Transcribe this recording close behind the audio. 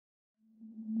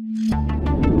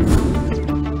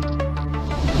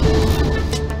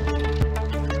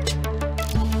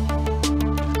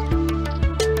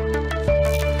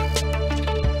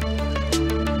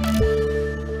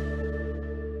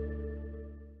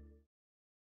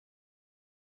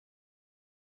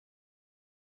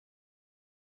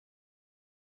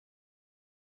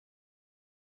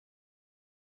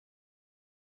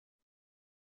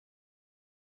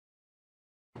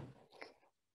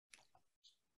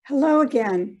Hello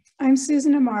again. I'm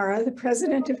Susan Amara, the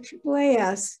president of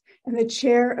AAAS and the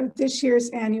chair of this year's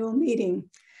annual meeting.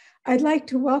 I'd like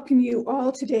to welcome you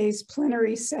all to today's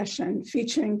plenary session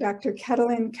featuring Dr.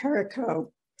 Katalin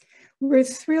Karikó. We're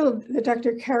thrilled that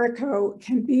Dr. Karikó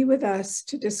can be with us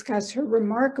to discuss her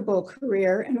remarkable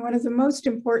career and one of the most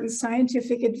important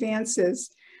scientific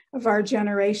advances of our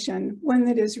generation, one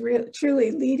that is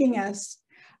truly leading us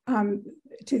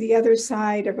to the other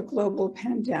side of a global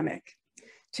pandemic.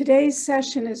 Today's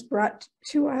session is brought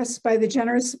to us by the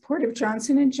generous support of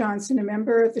Johnson & Johnson, a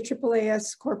member of the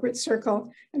AAAS corporate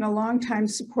circle and a longtime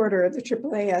supporter of the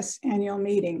AAAS annual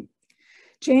meeting.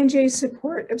 J&J's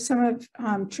support of some of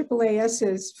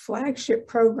AAAS's flagship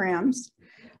programs,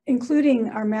 including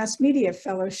our mass media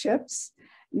fellowships,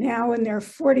 now in their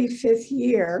 45th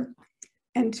year,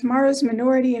 and tomorrow's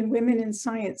Minority and Women in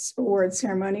Science Award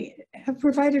ceremony have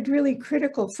provided really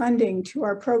critical funding to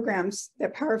our programs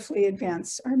that powerfully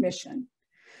advance our mission.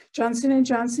 Johnson &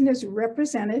 Johnson is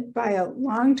represented by a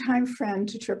longtime friend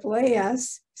to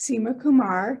AAAS, Seema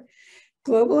Kumar,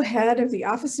 Global Head of the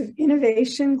Office of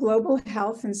Innovation, Global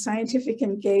Health and Scientific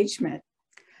Engagement.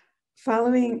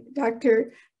 Following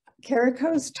Dr.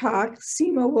 Karikó's talk,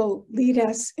 Seema will lead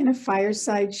us in a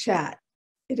fireside chat.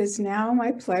 It is now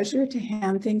my pleasure to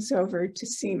hand things over to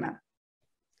Seema.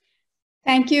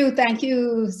 Thank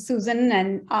you, Susan,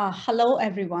 and hello,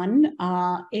 everyone.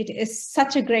 It is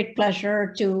such a great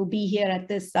pleasure to be here at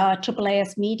this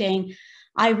AAAS meeting.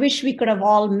 I wish we could have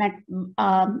all met,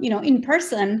 in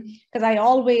person, because I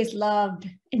always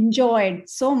enjoyed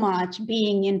so much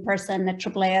being in person at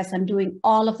AAAS and doing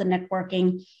all of the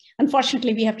networking.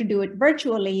 Unfortunately, we have to do it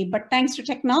virtually, but thanks to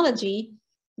technology,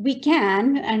 we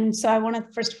can. And so I want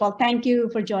to, first of all, thank you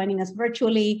for joining us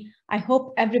virtually. I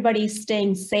hope everybody's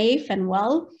staying safe and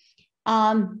well.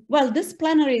 Well, this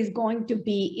plenary is going to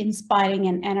be inspiring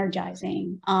and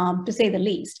energizing, to say the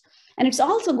least. And it's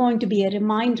also going to be a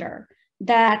reminder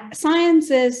that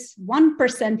science is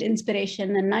 1%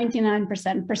 inspiration and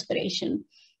 99% perspiration.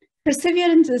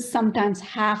 Perseverance is sometimes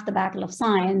half the battle of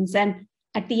science. And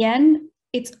at the end,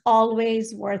 it's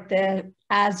always worth it,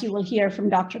 as you will hear from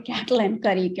Dr. Katalin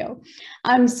Karikó.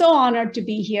 I'm so honored to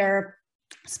be here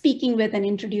speaking with and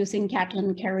introducing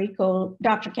Katalin Karikó,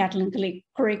 Dr. Katalin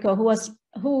Karikó,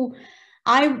 who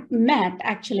I met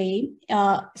actually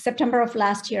September of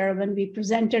last year when we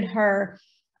presented her,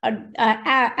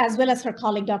 as well as her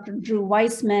colleague, Dr. Drew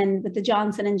Weissman, with the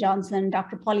Johnson & Johnson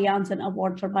Dr. Paul Janssen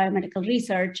Award for Biomedical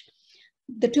Research.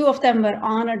 The two of them were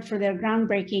honored for their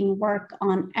groundbreaking work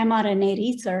on mRNA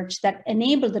research that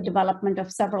enabled the development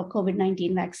of several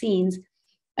COVID-19 vaccines.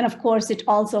 And of course, it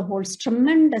also holds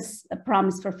tremendous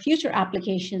promise for future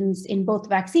applications in both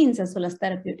vaccines as well as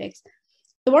therapeutics.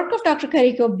 The work of Dr.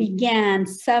 Karikó began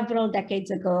several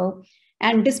decades ago,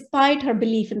 and despite her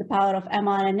belief in the power of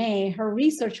mRNA, her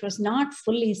research was not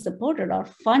fully supported or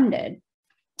funded.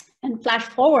 And flash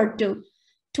forward to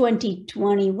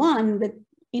 2021 with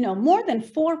more than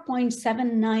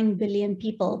 4.79 billion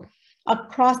people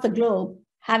across the globe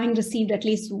having received at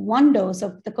least one dose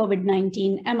of the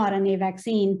COVID-19 mRNA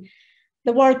vaccine,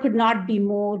 the world could not be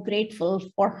more grateful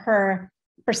for her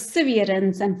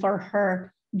perseverance and for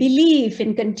her belief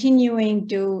in continuing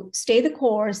to stay the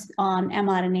course on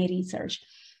mRNA research.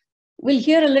 We'll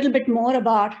hear a little bit more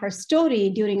about her story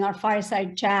during our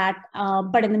fireside chat,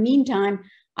 but in the meantime,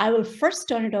 I will first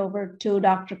turn it over to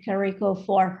Dr. Karikó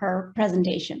for her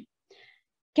presentation.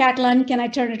 Katalin, can I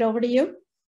turn it over to you?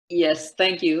 Yes,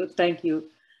 thank you. Thank you,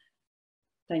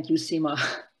 Seema.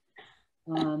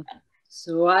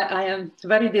 So I am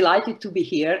very delighted to be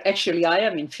here. Actually, I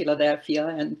am in Philadelphia,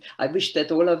 and I wish that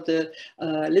all of the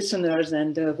listeners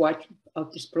and watch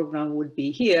of this program would be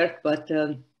here. But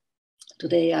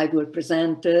today I will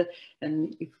present,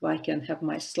 and if I can have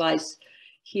my slides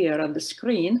here on the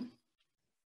screen,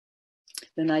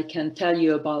 then I can tell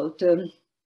you about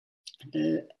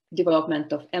the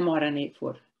development of mRNA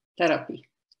for therapy.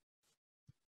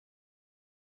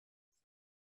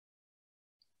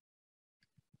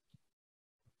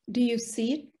 Do you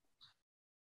see it?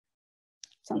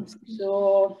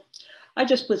 So I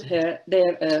just put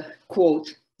there a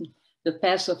quote: "The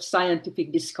path of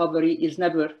scientific discovery is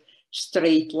never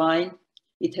straight line.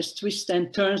 It has twists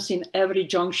and turns in every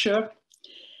juncture.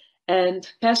 And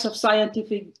path of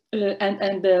scientific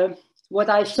what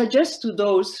I suggest to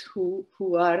those who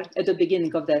are at the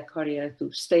beginning of their career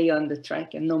to stay on the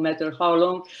track, and no matter how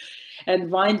long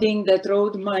and winding that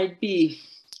road might be."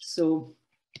 So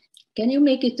can you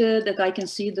make it that I can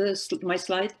see my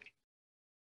slide?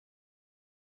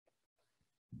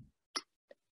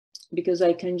 Because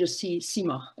I can just see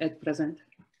Seema at present.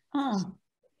 Oh.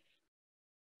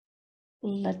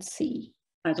 let's see.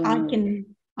 I don't know.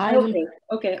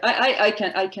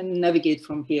 I can navigate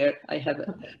from here. I have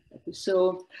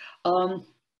so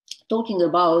talking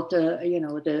about you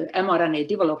know, the mRNA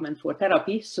development for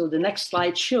therapy. So the next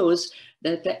slide shows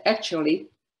that actually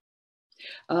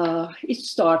it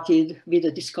started with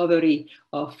the discovery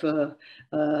of the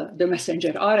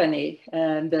messenger RNA,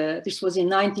 and this was in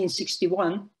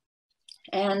 1961,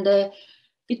 and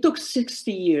it took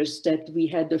 60 years that we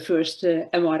had the first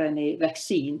mRNA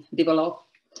vaccine developed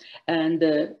and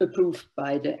approved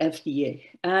by the FDA.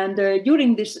 And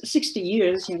during this 60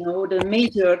 years, you know, the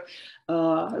major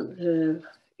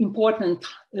important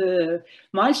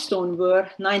milestone were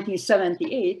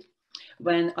 1978,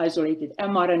 when isolated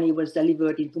mRNA was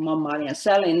delivered into mammalian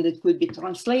cell and it could be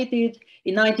translated.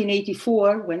 In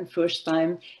 1984, when first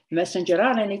time messenger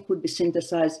RNA could be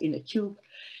synthesized in a tube.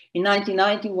 In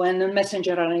 1990, when the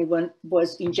messenger RNA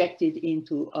was injected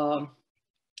into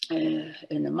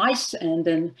in the mice, and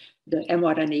then the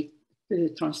mRNA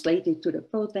translated to the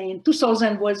protein.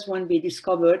 2000 was when we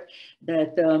discovered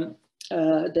that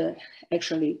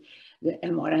actually the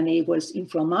mRNA was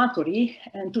inflammatory,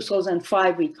 and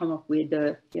 2005 we come up with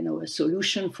you know, a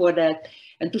solution for that.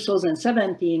 And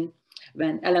 2017,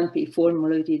 when LNP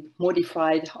formulated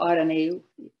modified RNA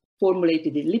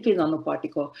formulated in lipid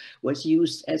nanoparticle was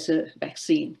used as a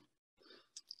vaccine.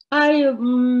 I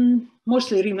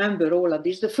mostly remember all of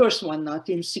this. The first one, not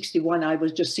in 61, I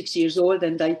was just 6 years old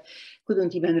and I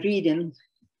couldn't even read in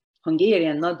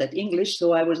Hungarian, not that English,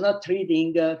 so I was not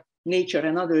reading Nature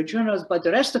and other journals, but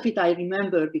the rest of it I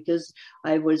remember because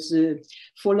I was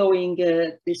following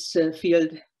this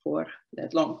field for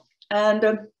that long.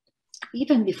 And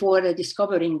even before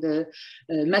discovering the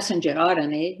messenger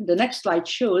RNA, the next slide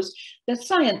shows that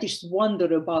scientists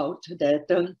wonder about that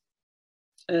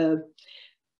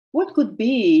what could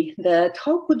be that,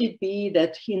 how could it be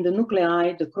that in the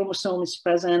nuclei, the chromosome is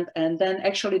present and then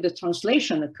actually the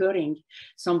translation occurring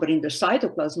somewhere in the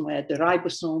cytoplasm at the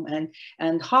ribosome,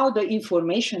 and how the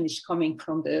information is coming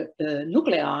from the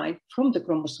nuclei, from the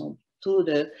chromosome to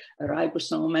the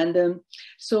ribosome. And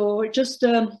so just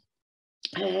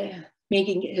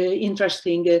making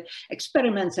interesting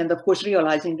experiments, and of course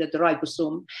realizing that the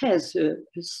ribosome has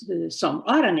some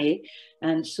RNA.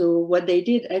 And so what they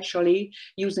did actually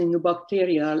using the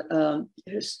bacterial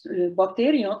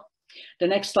bacterium, the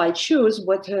next slide shows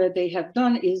what they have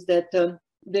done is that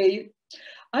they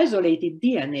isolated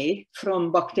DNA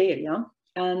from bacteria,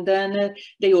 and then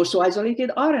they also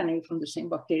isolated RNA from the same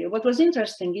bacteria. What was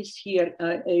interesting is here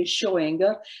showing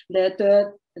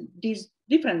that these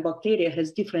different bacteria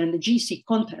has different GC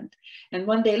content. And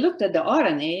when they looked at the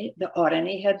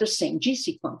RNA had the same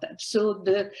GC content. So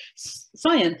the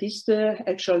scientists,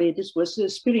 actually this was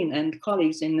Spirin and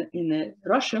colleagues in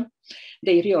Russia,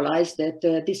 they realized that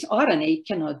this RNA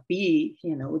cannot be,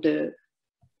 you know, the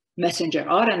messenger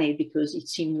RNA, because it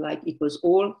seemed like it was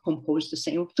all composed the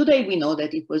same. Today we know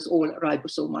that it was all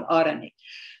ribosomal RNA.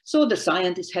 So the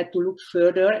scientists had to look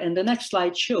further, and the next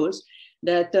slide shows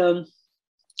that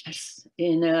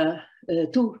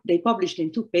they published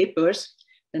in 2 papers.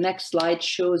 The next slide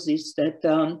shows is that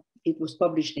it was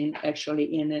published in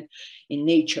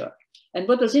Nature. And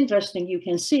what was interesting, you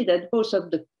can see that both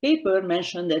of the paper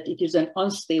mentioned that it is an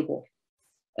unstable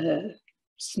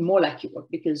molecule,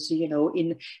 because, you know,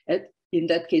 in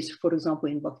that case, for example,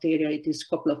 in bacteria, it is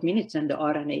a couple of minutes and the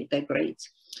RNA degrades.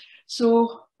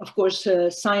 So, of course,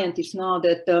 scientists now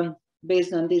that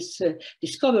based on these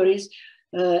discoveries,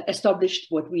 established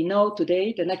what we know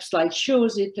today. The next slide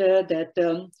shows it, that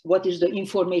what is the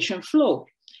information flow.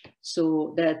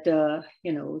 So that,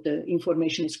 you know, the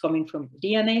information is coming from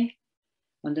DNA.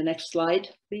 On the next slide,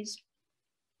 please.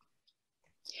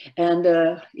 And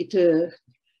it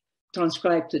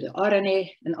transcribed to the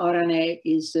RNA, and RNA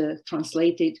is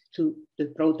translated to the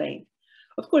protein.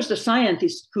 Of course, the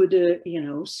scientists could, you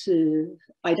know,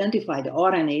 identify the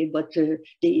RNA, but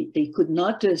they could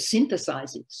not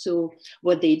synthesize it. So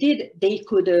what they did, they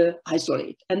could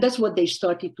isolate, and that's what they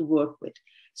started to work with.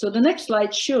 So the next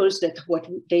slide shows that what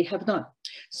they have done.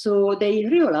 So they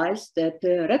realized that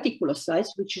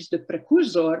reticulocytes, which is the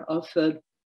precursor of the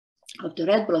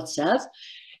red blood cells,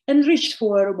 enriched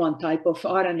for one type of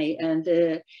RNA, and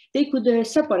they could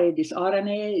separate this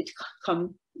RNA. It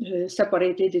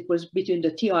separated, it was between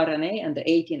the tRNA and the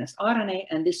 18S RNA,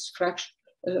 and this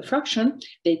fraction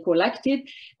they collected,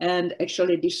 and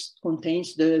actually this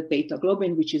contains the beta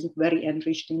globin, which is very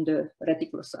enriched in the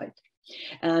reticulocyte.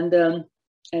 And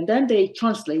then they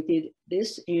translated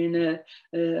this in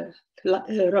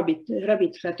rabbit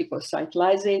reticulocyte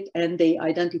lysate, and they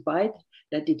identified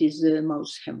that it is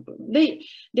mouse hemoglobin.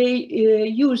 They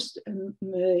used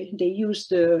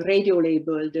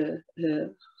radio-labeled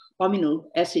amino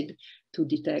acid to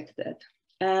detect that.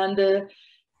 And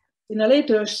in a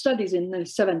later studies in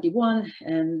 71,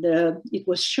 and it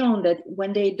was shown that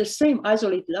when the same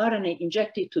isolated RNA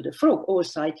injected to the frog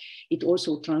oocyte, it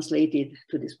also translated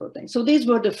to this protein. So these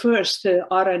were the first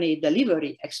RNA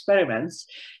delivery experiments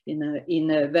in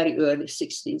very early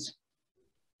 60s.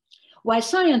 While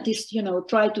scientists,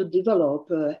 try to develop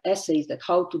assays that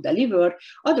how to deliver,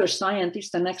 other scientists,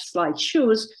 the next slide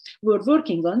shows, were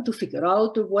working on to figure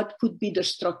out what could be the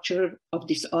structure of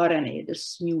this RNA,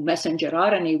 this new messenger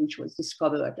RNA, which was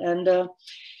discovered. And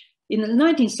in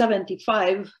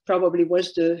 1975, probably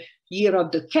was the year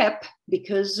of the cap,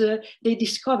 because they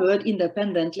discovered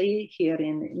independently here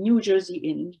in New Jersey,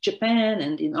 in Japan,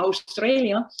 and in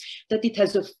Australia, that it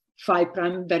has a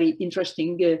 5' very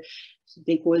interesting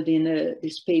they called in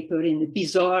this paper in the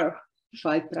bizarre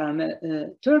 5'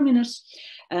 terminus.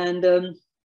 And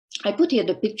I put here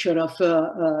the picture of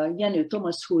Jenny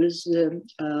Thomas, who is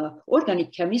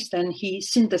organic chemist, and he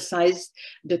synthesized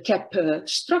the cap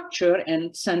structure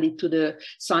and sent it to the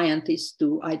scientists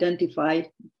to identify,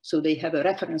 so they have a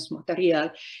reference material.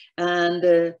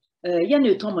 And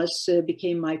Jenny Thomas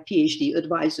became my PhD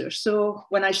advisor. So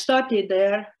when I started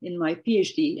there in my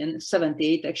PhD in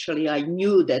 78, actually, I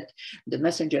knew that the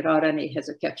messenger RNA has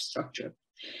a cap structure.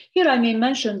 Here I may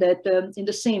mention that in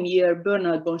the same year,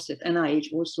 Bernard Bonst at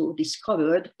NIH also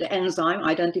discovered the enzyme,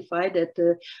 identified that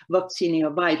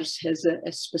vaccinia virus has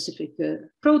a specific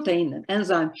protein, an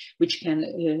enzyme, which can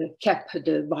cap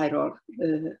the viral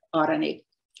RNA.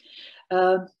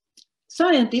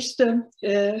 Scientists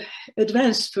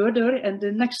advanced further, and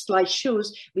the next slide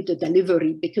shows with the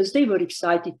delivery, because they were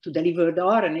excited to deliver the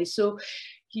RNA. So,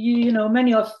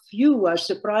 many of you are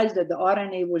surprised that the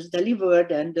RNA was delivered,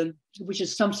 and which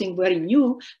is something very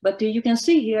new. But you can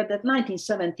see here that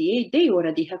 1978, they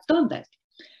already have done that.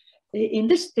 In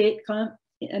this state,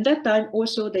 at that time,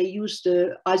 also they used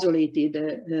isolated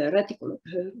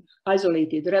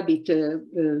isolated rabbit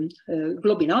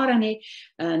globin RNA,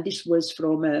 and this was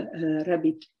from the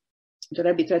rabbit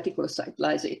reticulocyte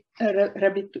lysate,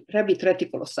 rabbit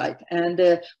reticulocyte.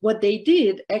 And what they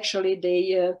did, actually,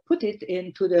 they put it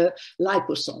into the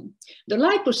liposome. The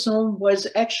liposome was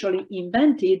actually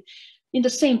invented in the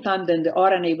same time that the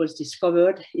RNA was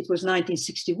discovered. It was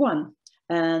 1961.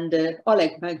 And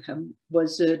Oleg Mangum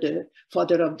was the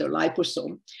father of the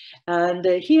liposome. And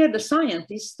here the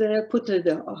scientists put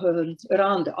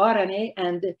around the RNA,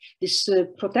 and this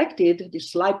protected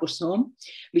this liposome,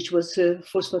 which was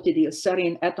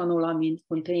phosphatidylserine ethanolamine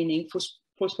containing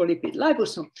phospholipid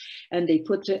liposome. And they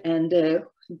put,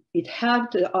 it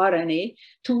helped the RNA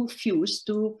to fuse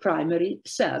to primary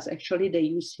cells. Actually, they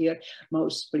use here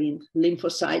mouse spleen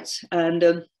lymphocytes,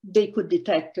 and they could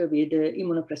detect with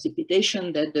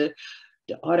immunoprecipitation that the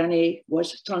RNA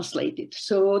was translated.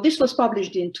 So this was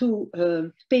published in two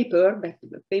papers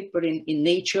in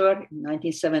Nature in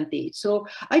 1978. So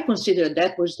I consider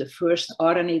that was the first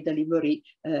RNA delivery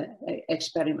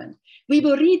experiment. We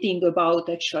were reading about,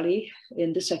 actually,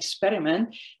 in this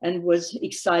experiment, and was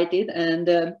excited. And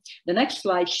the next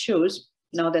slide shows,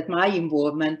 now that my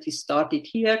involvement is started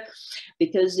here,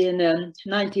 because in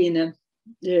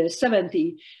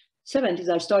 1970s,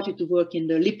 I started to work in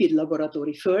the lipid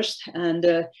laboratory first, and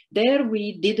there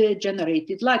we did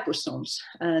generated liposomes,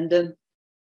 and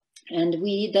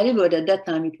we delivered at that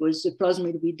time. It was a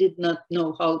plasmid. We did not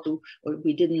know how to, or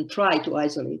we didn't try to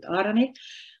isolate RNA.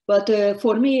 But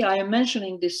for me, I am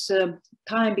mentioning this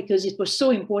time because it was so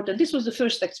important. This was the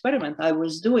first experiment I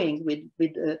was doing with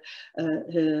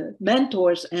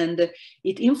mentors, and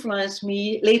it influenced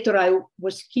me. Later, I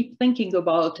was keep thinking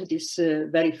about this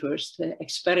very first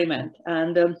experiment.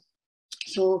 And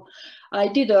so I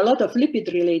did a lot of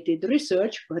lipid-related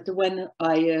research, but when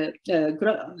I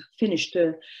finished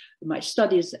my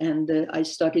studies and I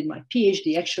started my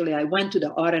PhD, actually, I went to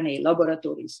the RNA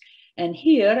laboratories. And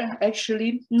here,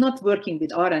 actually, not working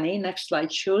with RNA, next slide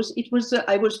shows, it was,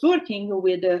 I was working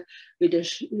with a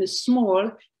small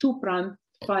 2',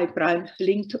 5'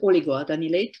 linked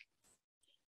oligoadenylate.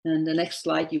 And the next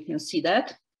slide, you can see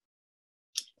that.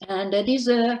 And these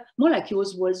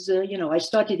molecules was, I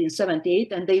started in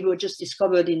 78, and they were just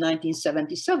discovered in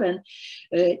 1977.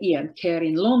 Ian Kerr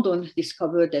in London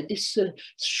discovered that this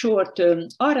short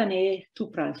RNA,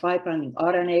 2', 5'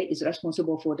 RNA, is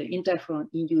responsible for the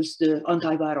interferon-induced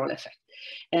antiviral effect.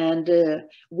 And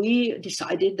we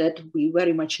decided that we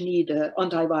very much need an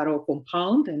antiviral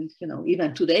compound. And,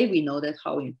 even today we know that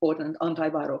how important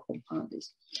antiviral compound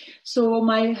is. So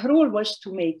my role was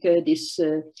to make this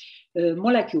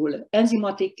molecule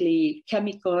enzymatically,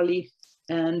 chemically,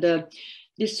 and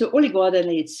this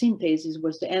oligoadenylate synthase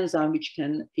was the enzyme which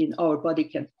can, in our body,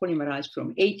 can polymerize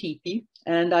from ATP.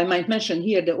 And I might mention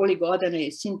here the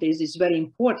oligoadenylate synthase is very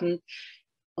important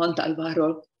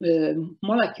antiviral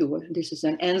molecule. This is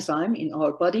an enzyme in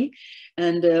our body,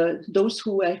 and those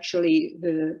who actually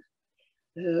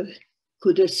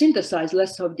could synthesize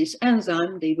less of this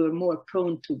enzyme, they were more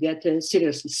prone to get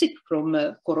seriously sick from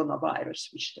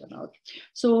coronavirus, which turned out.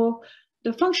 So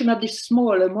the function of this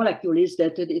small molecule is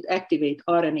that it activates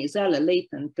RNase L, a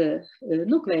latent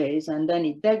nuclease, and then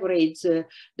it degrades the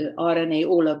RNA,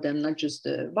 all of them, not just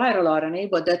the viral RNA,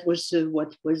 but that was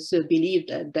what was believed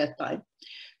at that time.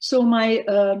 So my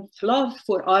love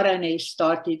for RNA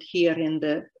started here in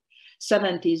the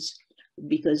 70s,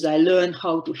 because I learned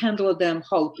how to handle them,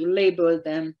 how to label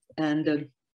them, and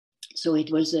so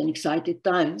it was an exciting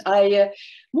time. I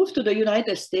moved to the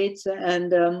United States,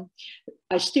 and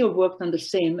I still worked on the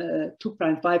same 2'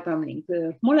 5' link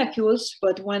molecules,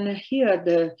 but when here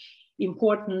the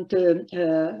important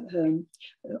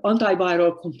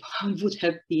antiviral compound would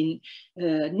have been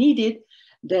needed,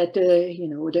 that the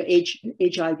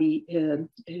HIV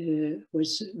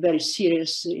was very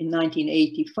serious in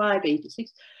 1985,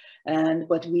 86.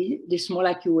 But this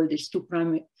molecule, this 2'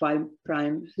 5'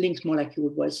 linked molecule,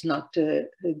 was not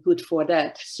good for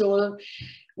that. So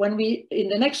when in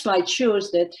the next slide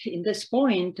shows that in this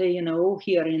point,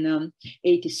 here in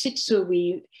 86, so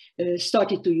we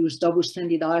started to use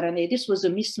double-stranded RNA. This was a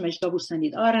mismatched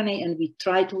double-stranded RNA, and we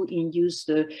tried to induce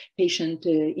the patient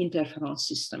interferon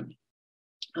system.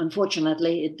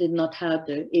 Unfortunately, it did not have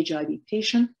the HIV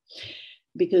patient,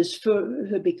 because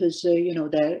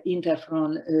the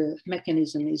interferon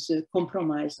mechanism is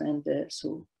compromised, and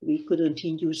so we couldn't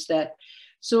induce that.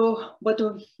 So, but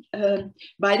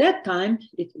by that time,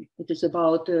 it is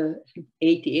about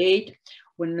 88,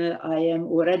 when I am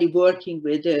already working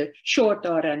with short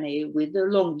RNA, with the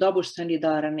long double-stranded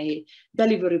RNA,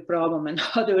 delivery problem, and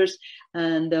others.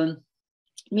 And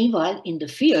meanwhile, in the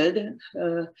field,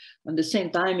 at the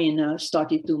same time,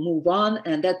 started to move on,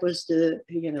 and that was the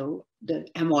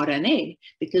mRNA,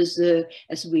 because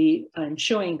as I'm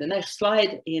showing the next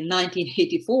slide, in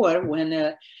 1984,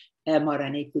 when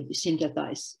mRNA could be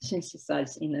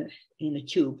synthesized in a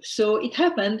tube. So it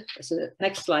happened, as the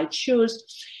next slide shows,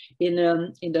 in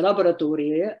the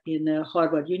laboratory in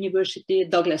Harvard University.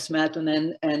 Douglas Melton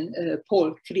and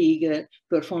Paul Krieg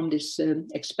performed this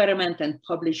experiment and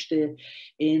published in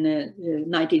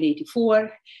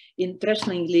 1984.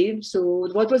 Interestingly, so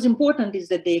what was important is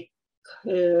that they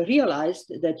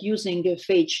realized that using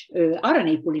phage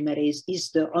RNA polymerase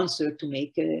is the answer to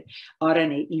make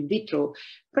RNA in vitro.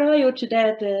 Prior to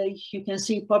that, you can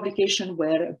see publication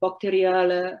where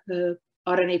bacterial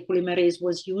RNA polymerase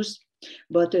was used,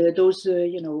 but those,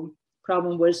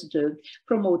 problem was the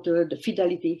promoter, the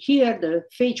fidelity. Here, the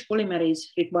phage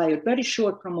polymerase required very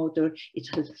short promoter. It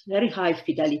has very high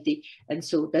fidelity, and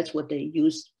so that's what they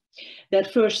used.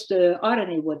 That first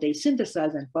RNA, what they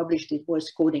synthesized and published, it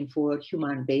was coding for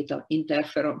human beta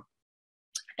interferon.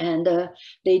 And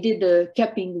they did the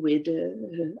capping with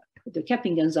the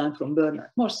capping enzyme from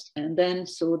Bernard Moss. And then,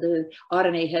 so the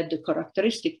RNA had the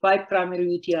characteristic 5'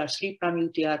 UTR, 3'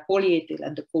 UTR, poly-A tail,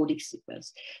 and the coding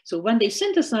sequence. So when they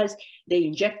synthesized, they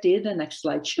injected, the next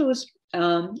slide shows,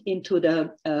 into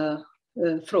the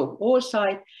frog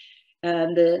oocyte.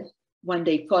 And when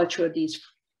they cultured these,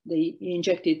 they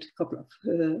injected a couple of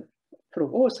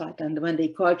frog oocyte, and when they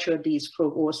cultured these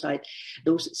frog oocyte,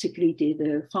 those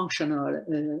secreted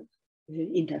functional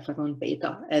interferon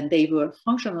beta, and they were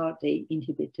functional, they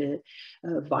inhibit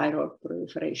viral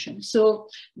proliferation. So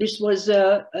this was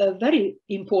a very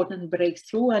important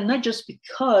breakthrough, and not just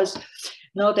because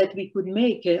now that we could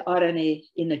make RNA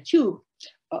in a tube,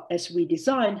 as we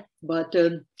designed, but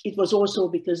it was also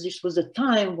because this was a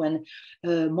time when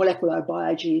molecular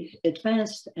biology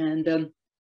advanced and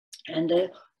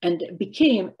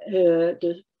became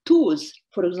the tools.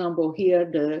 For example, here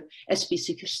the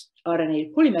SP6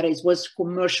 RNA polymerase was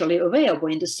commercially available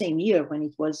in the same year when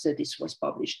it was this was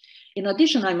published. In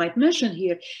addition, I might mention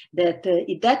here that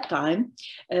at that time,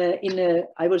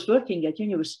 I was working at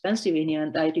University of Pennsylvania,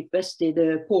 and I requested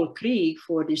Paul Krieg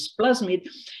for this plasmid,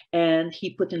 and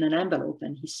he put in an envelope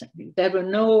and he sent me. There were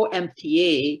no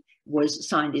MTA was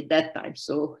signed at that time,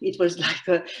 so it was like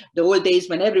the old days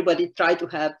when everybody tried to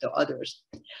have the others.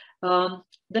 The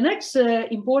next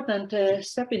important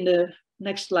step in the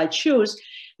next slide shows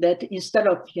that instead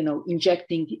of,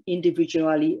 injecting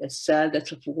individually a cell,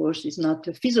 that of course is not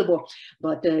feasible,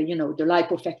 but, the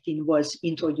lipofectin was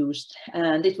introduced.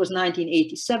 And it was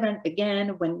 1987, again,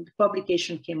 when the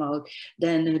publication came out,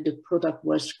 then the product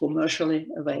was commercially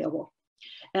available.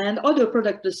 And other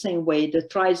products the same way, the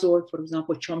Trizor, for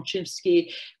example,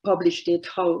 Chomsky published it,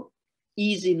 how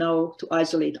easy now to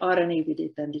isolate RNA with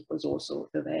it, and it was also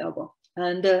available.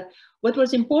 And what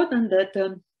was important that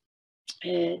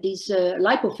this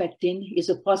lipofectin is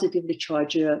a positively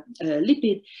charged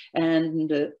lipid, and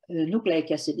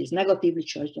nucleic acid is negatively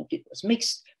charged, and it was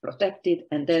mixed, protected,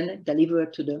 and then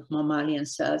delivered to the mammalian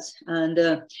cells. And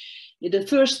the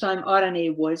first time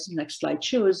RNA was, next slide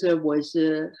shows, was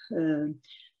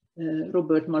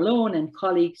Robert Malone and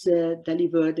colleagues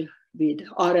delivered with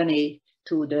RNA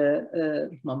to the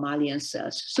mammalian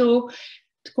cells. So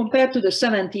compared to the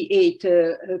 78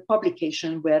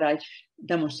 publication where I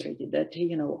demonstrated that,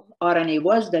 RNA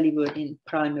was delivered in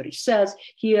primary cells,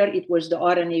 here it was the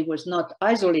RNA was not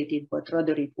isolated, but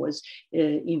rather it was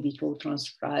in vitro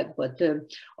transcribed. But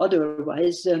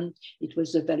otherwise, it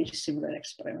was a very similar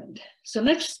experiment. So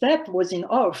next step was in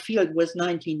our field was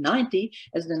 1990,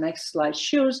 as the next slide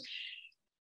shows,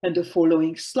 and the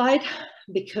following slide,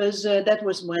 because that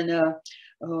was when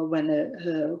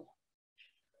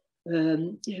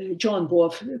John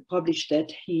Wolf published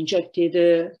that he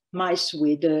injected mice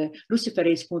with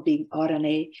luciferase-containing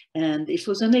RNA, and it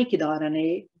was a naked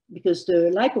RNA because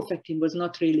the lipofectin was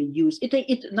not really used.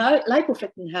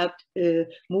 Lipofectin helped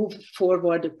move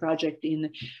forward the project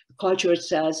in cultured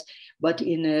cells, but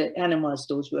in animals,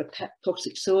 those were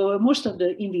toxic. So most of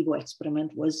the in vivo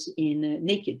experiment was in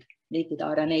naked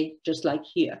RNA, just like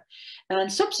here.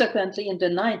 And subsequently in the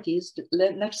 90s,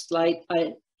 the next slide,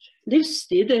 I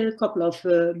listed a couple of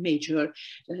major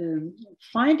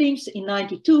findings in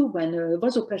 92 when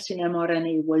vasopressin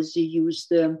mRNA was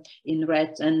used in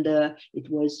rats, and it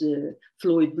was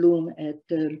Floyd Bloom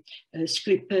at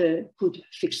Scrip could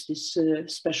fix this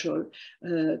special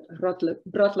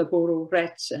Brattleboro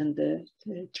rats and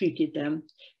treated them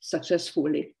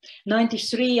successfully.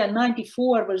 93 and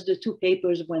 94 was the two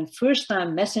papers when first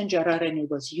time messenger RNA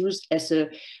was used as a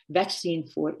vaccine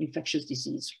for infectious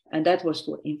disease, and that was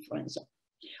for influenza.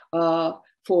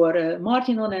 For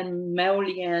Martinon and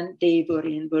Maolian, they were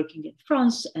working in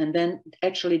France, and then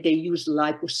actually they used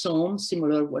liposome,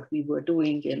 similar what we were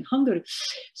doing in Hungary.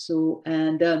 So,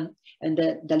 and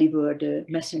delivered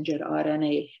messenger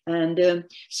RNA. And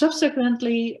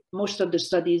subsequently, most of the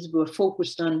studies were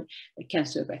focused on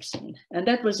cancer vaccine. And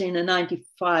that was in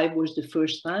 95 was the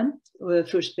first time.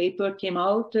 First paper came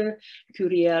out,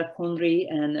 Curiel, Conry,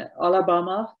 and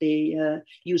Alabama. They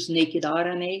used naked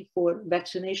RNA for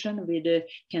vaccination with a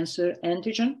cancer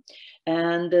antigen.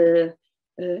 And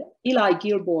Eli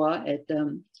Gilboa at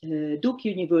Duke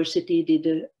University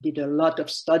did a lot of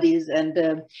studies,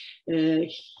 and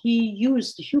he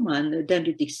used human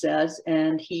dendritic cells,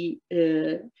 and he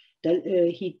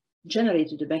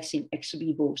generated the vaccine ex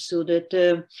vivo, so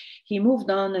that he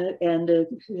moved on and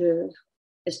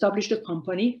established a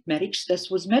company, Merix.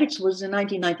 Merix was in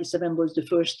 1997 was the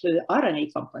first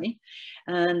RNA company,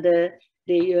 and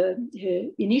they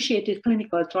initiated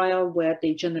clinical trial where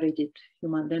they generated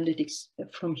human dendritics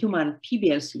from human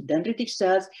PBMC dendritic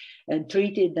cells and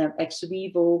treated them ex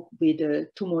vivo with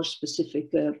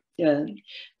tumor-specific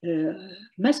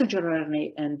messenger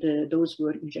RNA, and those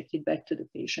were injected back to the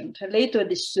patient. And later,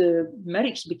 this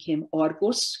Merix became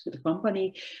Argos, the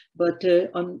company, but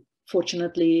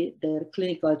unfortunately, their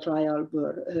clinical trial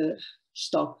were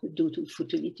stopped due to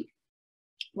futility.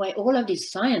 While all of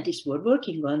these scientists were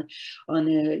working on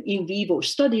in vivo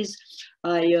studies,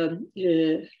 I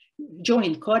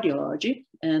joined cardiology,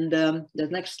 and the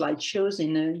next slide shows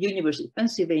in University of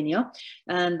Pennsylvania,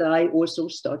 and I also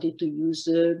started to use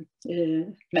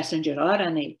messenger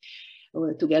RNA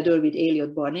together with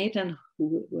Elliot Barnett,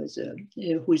 who is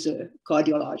a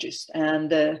cardiologist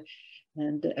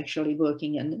and actually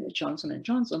working in Johnson &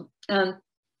 Johnson.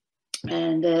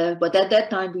 But at that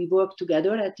time we worked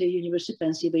together at the University of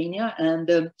Pennsylvania,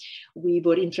 and we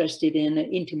were interested in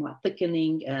intimal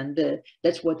thickening, and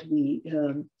that's what we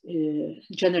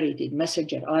generated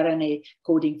messenger RNA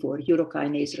coding for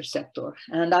urokinase receptor.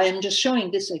 And I am just showing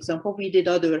this example. We did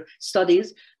other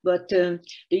studies, but the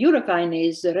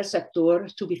urokinase receptor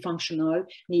to be functional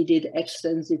needed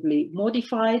extensively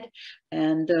modified,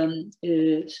 and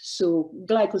so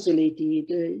glycosylated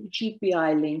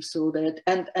GPI links, so that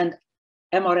and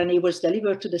mRNA was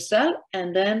delivered to the cell,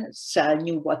 and then cell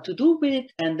knew what to do with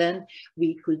it, and then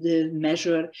we could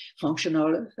measure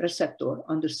functional receptor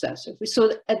on the cell surface.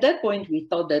 So at that point, we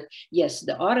thought that, yes,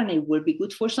 the RNA will be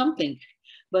good for something.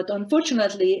 But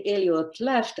unfortunately, Elliot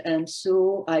left, and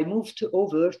so I moved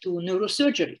over to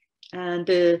neurosurgery. And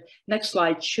the next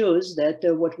slide shows that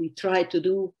what we tried to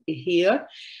do here,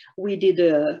 we did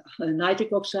a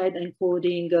nitric oxide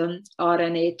encoding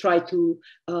RNA, tried to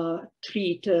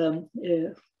treat,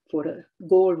 for a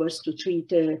goal was to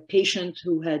treat a patient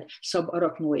who had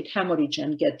subarachnoid hemorrhage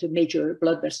and get a major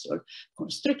blood vessel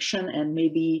constriction, and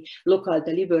maybe local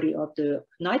delivery of the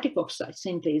nitric oxide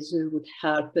synthase would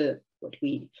help what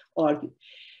we argue.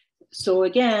 So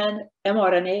again,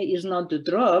 mRNA is not the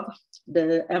drug.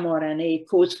 The mRNA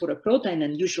codes for a protein,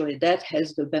 and usually that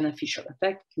has the beneficial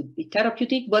effect, could be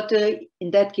therapeutic. But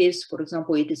in that case, for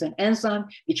example, it is an enzyme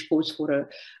which codes for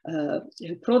a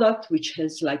product which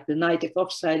has like the nitric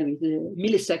oxide with a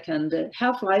millisecond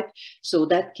half-life. So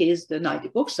that case, the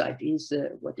nitric oxide is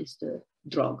what is the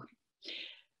drug.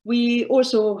 We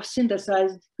also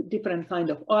synthesized different kind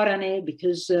of RNA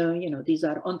because these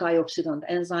are antioxidant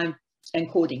enzymes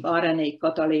encoding RNA,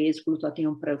 catalase,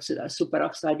 glutathione peroxidase,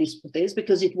 superoxide dismutase,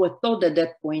 because it was thought at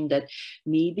that point that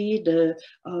maybe the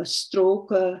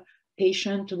stroke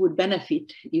patient would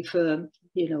benefit if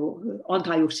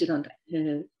antioxidant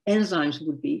enzymes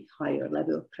would be higher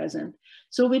level present.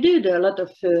 So we did a lot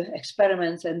of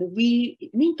experiments, and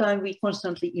meantime, we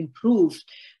constantly improved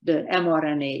the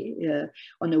mRNA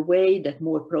on a way that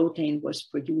more protein was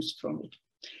produced from it.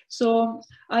 So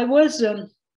I was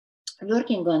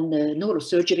working on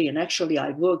neurosurgery, and actually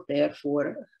I worked there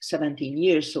for 17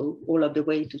 years, so all of the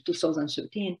way to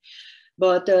 2013.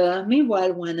 But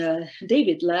meanwhile, when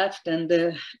David left and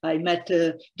I met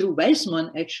Drew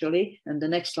Weissman, actually, and the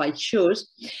next slide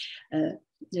shows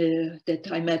that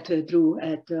I met Drew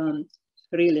at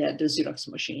really at the Xerox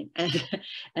machine.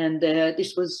 And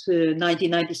this was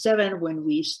 1997 when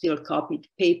we still copied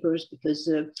papers because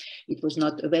it was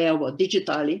not available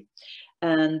digitally.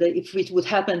 And if it would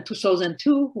happen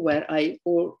 2002, where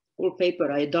all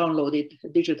paper I downloaded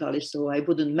digitally, so I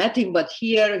wouldn't met him, but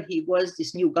here he was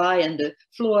this new guy on the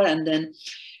floor, and then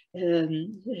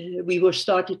we were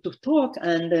started to talk,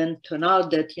 and then turned out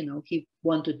that he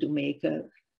wanted to make a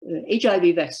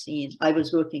HIV vaccine. I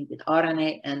was working with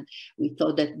RNA, and we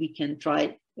thought that we can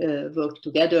try work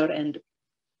together and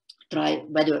try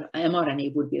whether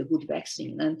mRNA would be a good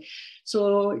vaccine. And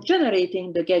so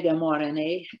generating the GAG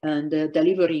mRNA and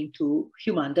delivering to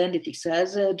human dendritic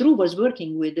cells, Drew was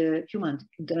working with human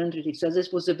dendritic cells.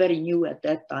 This was very new at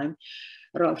that time.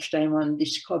 Ralph Steinman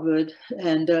discovered,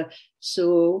 and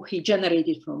so he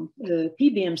generated from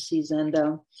PBMCs,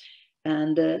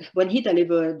 and when he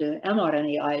delivered the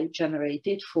mRNA I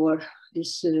generated for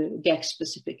this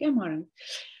GAG-specific mRNA,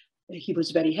 he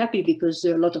was very happy because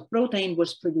a lot of protein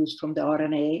was produced from the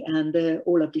RNA, and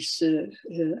all of this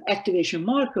activation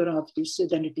marker of these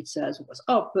dendritic cells was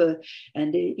up,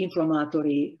 and the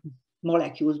inflammatory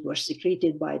molecules were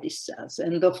secreted by these cells.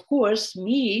 And of course,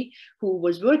 me, who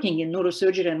was working in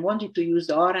neurosurgery and wanted to use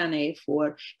the RNA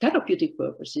for therapeutic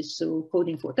purposes, so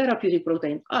coding for therapeutic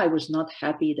protein, I was not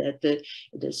happy that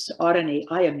this RNA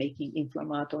I am making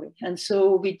inflammatory. And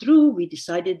so with Drew, we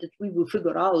decided that we will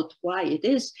figure out why it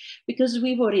is, because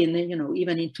we were in,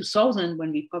 even in 2000,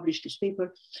 when we published this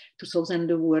paper,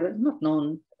 2000 were not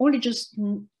known, only just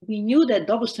we knew that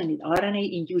double-stranded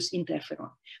RNA induced interferon.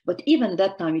 But even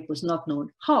that time, it was not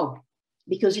known how,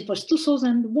 because it was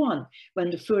 2001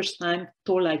 when the first time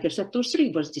toll-like receptor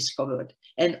 3 was discovered,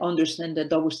 and understand that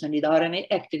double-stranded RNA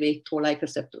activate toll-like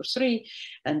receptor 3,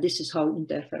 and this is how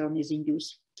interferon is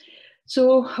induced.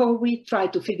 So we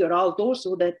tried to figure out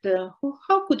also that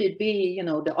how could it be,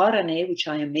 the RNA which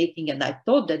I am making, and I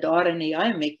thought that the RNA I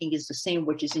am making is the same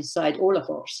which is inside all of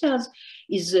our cells,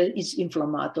 is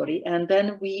inflammatory. And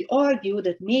then we argue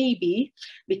that maybe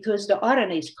because the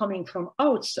RNA is coming from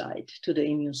outside to the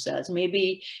immune cells,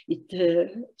 maybe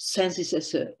it senses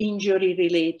as an injury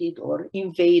related or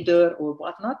invader or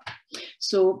whatnot.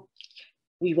 So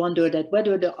we wonder that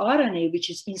whether the RNA,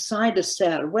 which is inside the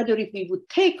cell, whether if we would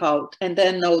take out and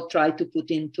then now try to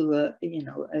put into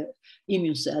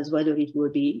immune cells, whether it will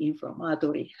be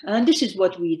inflammatory. And this is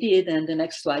what we did. And the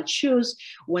next slide shows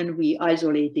when we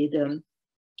isolated,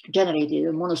 generated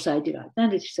monocyte-derived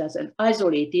dendritic cells and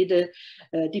isolated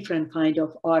different kind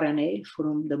of RNA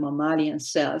from the mammalian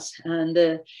cells. And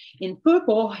in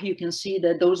purple, you can see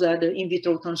that those are the in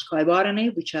vitro transcribed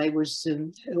RNA, which I was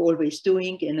always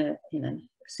doing in a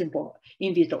simple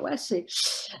in vitro assay,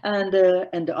 and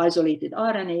the isolated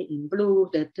RNA in blue,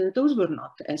 that those were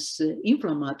not as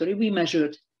inflammatory. We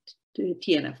measured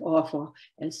TNF-alpha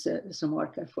as a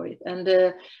marker for it. And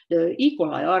the E.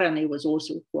 coli RNA was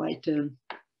also quite,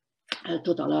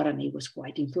 total RNA was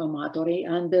quite inflammatory.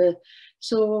 And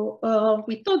so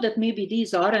we thought that maybe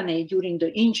these RNA during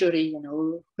the injury,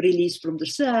 released from the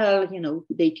cell,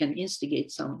 they can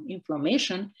instigate some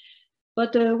inflammation.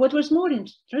 But what was more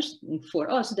interesting for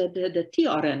us that the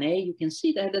tRNA, you can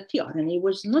see that the tRNA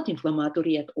was not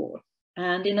inflammatory at all.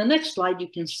 And in the next slide, you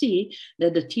can see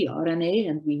that the tRNA,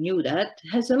 and we knew that,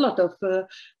 has a lot of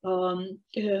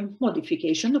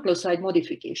modification, nucleoside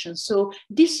modification. So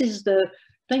this is the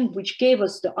thing which gave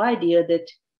us the idea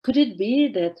that could it be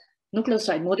that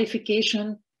nucleoside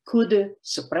modification could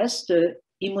suppress the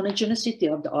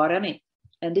immunogenicity of the RNA?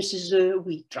 And this is,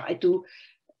 we try to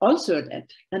answer that.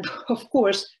 And of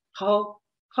course, how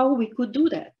we could do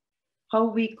that, how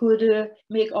we could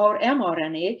make our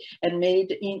mRNA and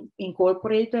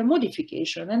incorporate a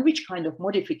modification, and which kind of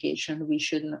modification we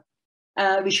should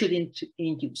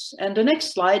induce. And the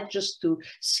next slide, just to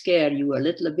scare you a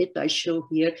little bit, I show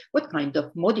here what kind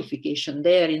of modification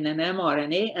there in an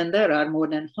mRNA, and there are more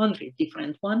than 100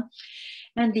 different ones.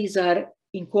 And these are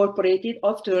incorporated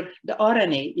after the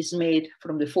RNA is made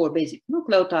from the 4 basic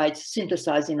nucleotides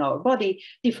synthesized in our body.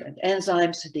 Different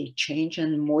enzymes, they change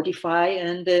and modify,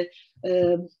 and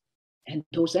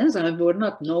those enzymes were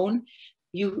not known.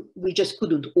 We just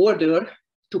couldn't order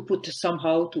to put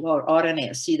somehow to our RNA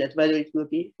and see that whether it will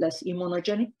be less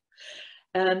immunogenic.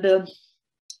 And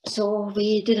so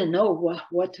we didn't know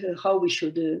how we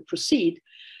should proceed,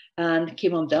 and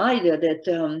came up the idea that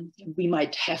we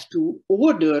might have to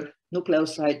order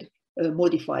nucleoside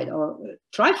modified or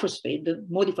triphosphate, the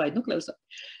modified nucleoside,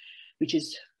 which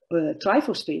is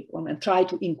triphosphate one, and try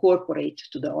to incorporate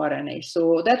to the RNA.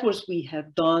 So that was we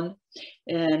have done.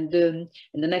 And the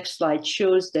next slide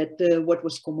shows that what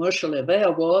was commercially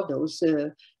available, those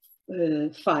 10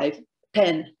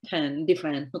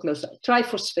 different nucleoside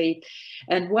triphosphate.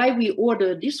 And why we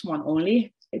ordered this one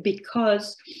only?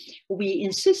 Because we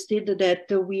insisted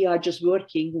that we are just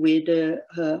working with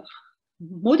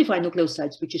modified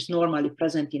nucleosides, which is normally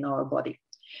present in our body.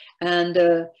 And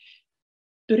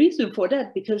the reason for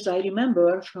that, because I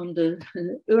remember from the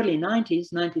early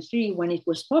 90s, 93, when it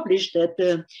was published that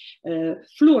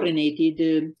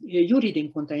fluorinated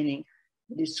uridine containing,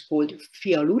 this is called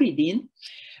phyluridine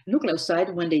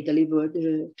nucleoside, when they delivered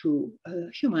to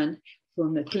human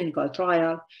from a clinical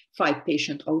trial, 5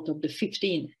 patients out of the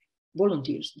 15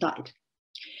 volunteers died.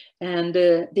 And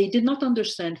they did not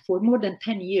understand for more than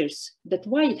 10 years that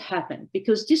why it happened,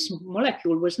 because this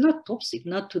molecule was not toxic,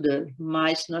 not to the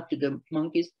mice, not to the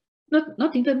monkeys,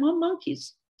 not in the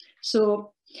monkeys.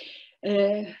 So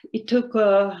it took,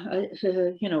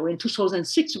 in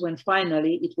 2006, when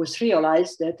finally it was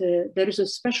realized that there is a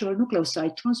special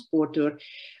nucleoside transporter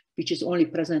which is only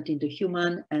present in the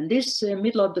human, and this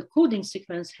middle of the coding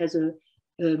sequence has a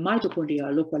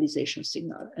mitochondrial localization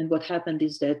signal. And what happened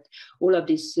is that all of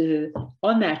these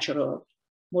unnatural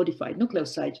modified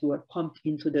nucleosides were pumped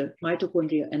into the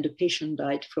mitochondria, and the patient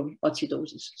died from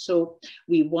acidosis. So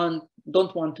we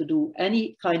don't want to do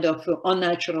any kind of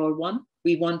unnatural one.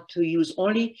 We want to use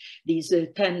only these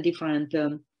 10 different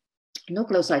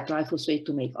nucleoside triphosphate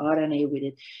to make RNA with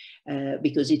it,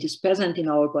 because it is present in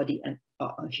our body, and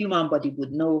a human body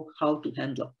would know how to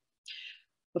handle.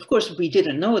 Of course, we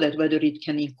didn't know that whether it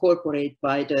can incorporate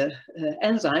by the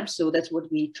enzymes. So that's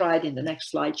what we tried in the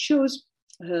next slide shows,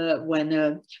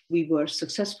 when we were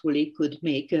successfully could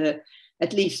make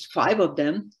at least 5 of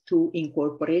them to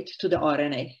incorporate to the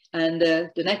RNA. And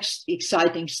the next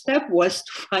exciting step was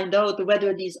to find out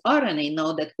whether these RNA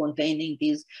now that containing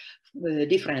these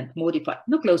different modified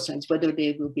nucleosides, whether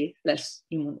they will be less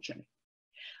immunogenic.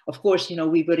 Of course,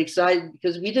 we were excited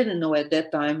because we didn't know at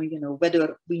that time,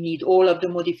 whether we need all of the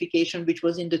modification which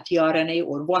was in the tRNA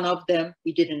or one of them.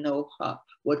 We didn't know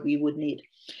what we would need.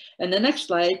 And the next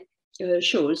slide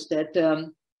shows that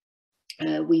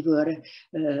we were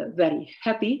very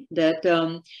happy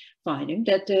that finding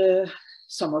that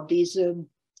some of these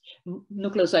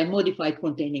nucleoside modified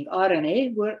containing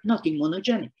RNA were not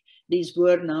immunogenic. These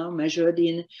were now measured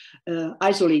in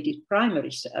isolated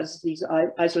primary cells, these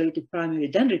isolated primary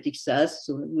dendritic cells,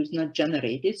 so it was not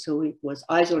generated, so it was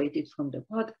isolated from the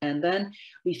blood. And then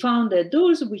we found that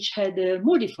those which had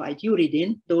modified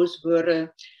uridine, those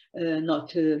were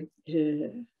not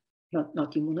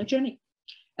immunogenic.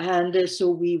 And so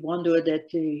we wonder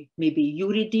that maybe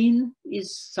uridine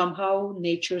is somehow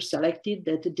nature selected,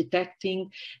 that detecting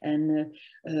and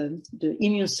the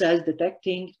immune cells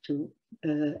detecting to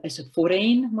as a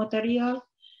foreign material.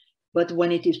 But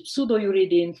when it is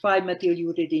pseudo-uridine,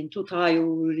 5-methyl-uridine,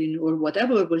 2-thiouridine, or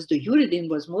whatever was the uridine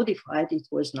was modified, it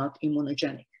was not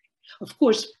immunogenic. Of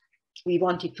course, I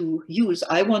wanted to use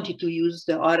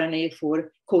the RNA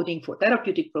for coding for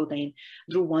therapeutic protein.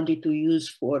 Drew wanted to use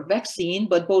for vaccine,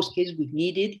 but both cases we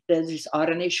needed that this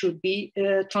RNA should be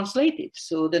translated.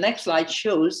 So the next slide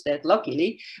shows that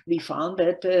luckily we found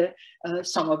that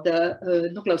some of the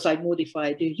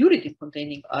nucleoside-modified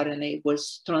uridine-containing RNA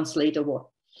was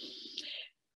translatable.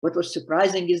 What was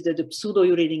surprising is that the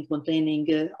pseudo-uridine-containing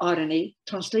RNA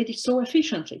translated so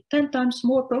efficiently. 10 times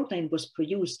more protein was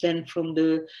produced than from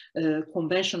the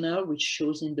conventional, which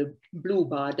shows in the blue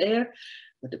bar there.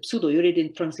 But the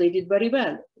pseudo-uridine translated very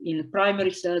well in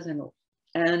primary cells and all.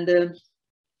 And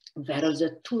whereas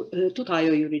the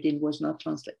 2-thiouridine was not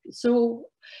translated. So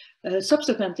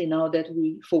subsequently, now that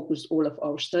we focused all of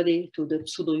our study to the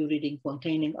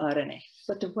pseudo-uridine-containing RNA.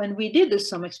 But when we did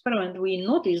some experiment, we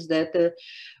noticed that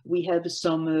we had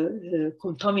some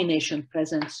contamination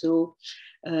present. So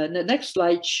the next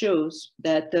slide shows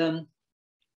that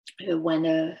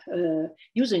when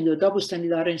using the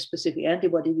double-stranded RNA-specific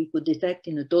antibody, we could detect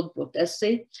in a dot plot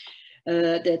assay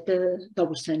that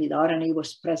double-stranded RNA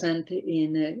was present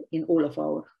in all of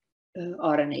our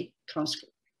RNA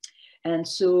transcript. And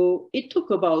so it took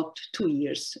about 2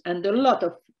 years and a lot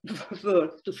of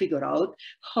work to figure out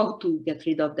how to get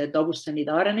rid of that double-stranded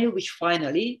RNA, which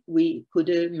finally we could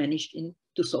manage in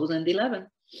 2011.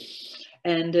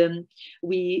 And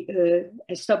we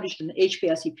established an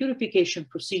HPLC purification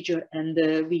procedure, and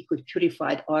we could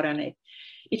purify RNA.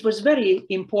 It was very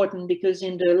important because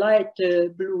in the light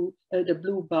blue, the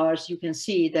blue bars, you can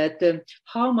see that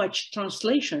how much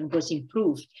translation was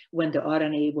improved when the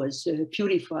RNA was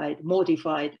purified,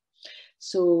 modified.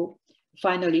 So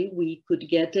finally, we could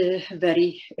get a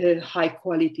very high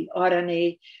quality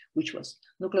RNA, which was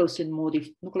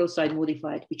nucleoside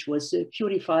modified, which was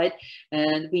purified,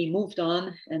 and we moved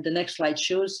on. And the next slide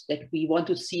shows that we want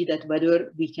to see that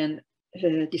whether we can,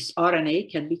 this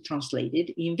RNA can be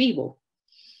translated in vivo.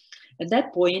 At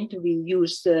that point, we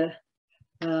used, in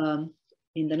the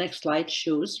next slide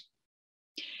shows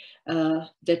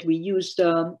that we used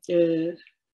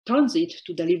transit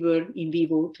to deliver in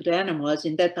vivo to the animals.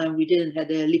 In that time, we didn't have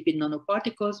lipid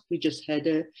nanoparticles. We just had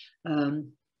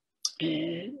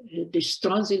this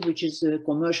transit, which is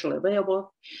commercially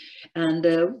available. And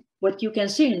what you can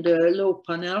see in the low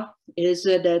panel is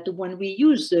that when we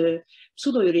use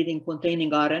pseudo-uridine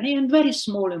containing RNA, and very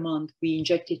small amount we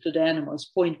injected to the animals,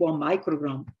 0.1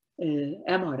 microgram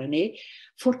mRNA,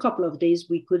 for a couple of days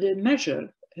we could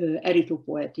measure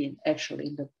erythropoietin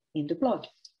actually in the blood.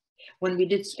 When we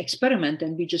did experiment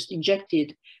and we just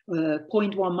injected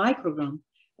 0.1 microgram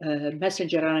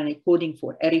messenger RNA coding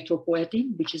for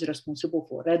erythropoietin, which is responsible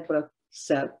for red blood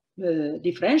cell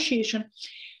differentiation,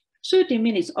 30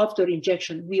 minutes after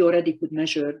injection, we already could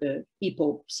measure the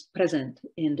EPOs present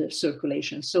in the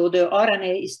circulation. So the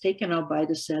RNA is taken up by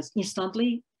the cells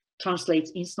instantly,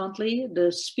 translates instantly.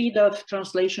 The speed of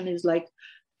translation is like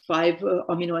 5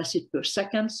 amino acids per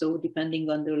second. So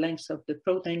depending on the length of the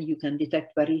protein, you can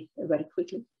detect very, very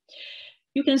quickly.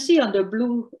 You can see on the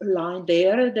blue line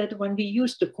there that when we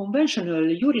use the conventional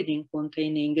uridine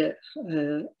containing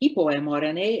EPO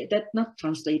mRNA, that's not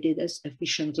translated as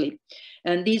efficiently.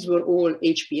 And these were all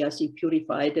HPLC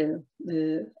purified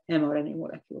mRNA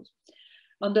molecules.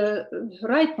 On the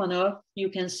right panel, you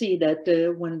can see that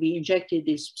when we injected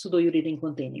this pseudo-uridine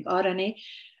containing RNA,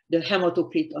 the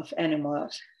hematocrit of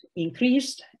animals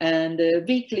increased, and the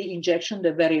weekly injection,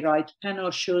 the very right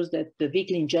panel shows that the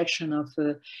weekly injection of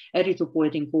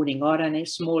erythropoietin coding RNA,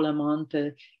 small amount,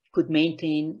 could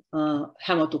maintain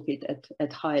hematocrit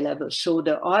at high levels. So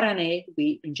the RNA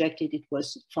we injected, it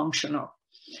was functional.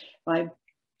 I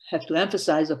have to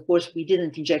emphasize, of course, we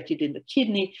didn't inject it in the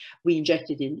kidney, we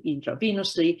injected it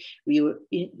intravenously.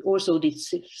 We also did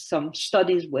some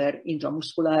studies where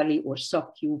intramuscularly or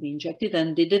sub-Q we injected,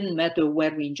 and it didn't matter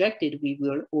where we injected, we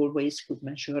will always could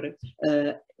measure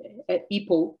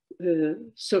EPO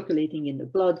circulating in the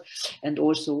blood and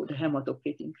also the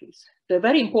hematocrit increase. The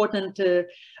very important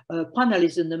panel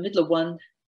is in the middle one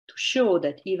to show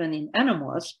that even in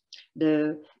animals,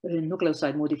 the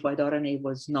nucleoside modified RNA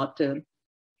was not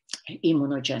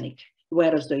immunogenic,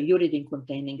 whereas the uridine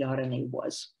containing RNA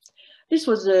was. This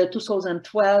was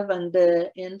 2012, and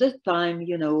in that time,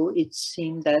 you know, it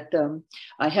seemed that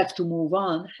I have to move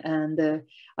on, and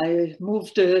I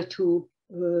moved to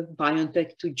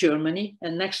BioNTech to Germany.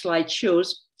 And next slide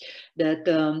shows that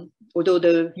although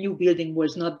the new building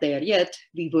was not there yet,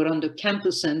 we were on the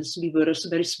campus and we were a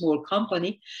very small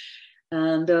company.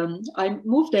 And I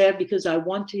moved there because I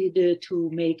wanted to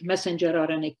make messenger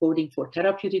RNA coding for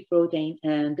therapeutic protein,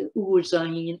 and Uğur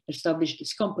Şahin established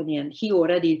this company, and he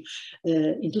already,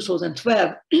 in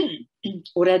 2012,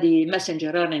 already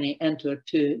messenger RNA entered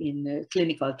in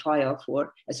clinical trial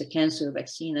as a cancer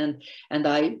vaccine. And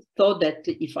I thought that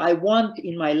if I want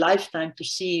in my lifetime to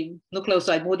see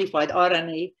nucleoside-modified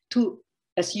RNA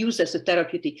as used as a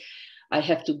therapeutic, I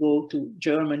have to go to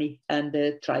Germany and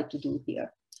try to do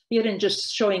here. Here and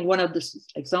just showing one of the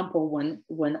example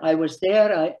when I was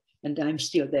there, and I'm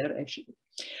still there actually,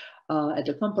 at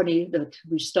the company that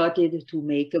we started to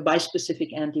make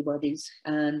bispecific antibodies.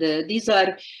 And these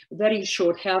are very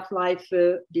short half-life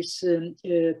this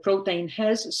protein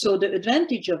has. So the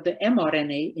advantage of the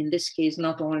mRNA in this case,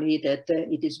 not only that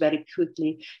it is very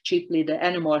cheaply, the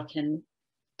animal can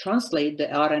translate the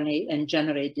RNA and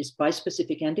generate this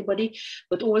bispecific antibody,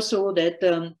 but also that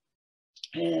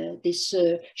this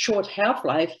short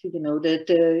half-life, that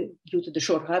due to the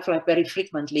short half-life, very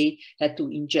frequently had to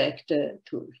inject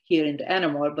here in the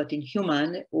animal, but in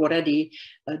human already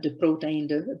the protein,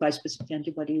 the bispecific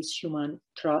antibody is human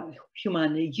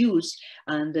use,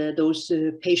 and those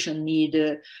patients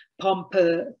need pump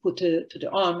put to the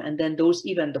arm, and then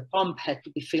even the pump had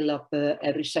to be filled up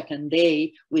every second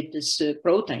day with this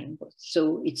protein.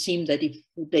 So it seemed that if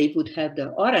they would have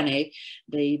the RNA,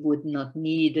 they would not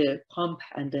need a pump,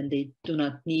 and then they do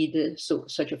not need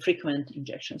such a frequent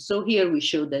injection. So here we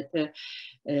show that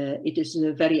it is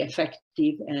very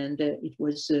effective, and it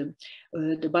was the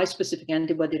bispecific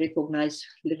antibody recognized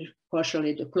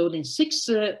partially the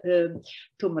Claudin-6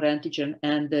 tumor antigen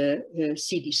and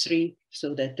CD3,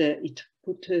 so that it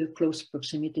put close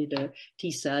proximity the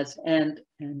T cells and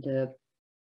the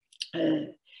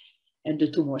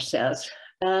tumor cells.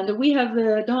 And we have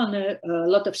done a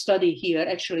lot of study here.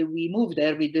 Actually, we moved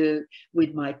there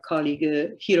with my colleague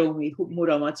Hiromi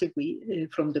Muramatsu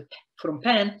from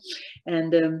Penn,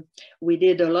 and we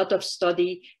did a lot of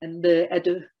study. And at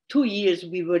the 2 years,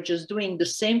 we were just doing the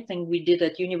same thing we did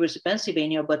at University of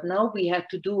Pennsylvania, but now we had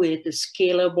to do it in a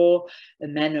scalable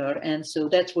manner. And so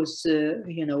that was,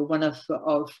 one of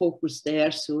our focus there,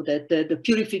 so that the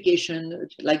purification,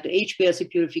 like the HPLC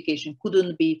purification,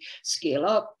 couldn't be scaled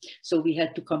up. So we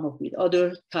had to come up with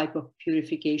other type of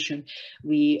purification.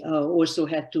 We also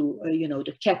had to,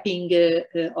 the capping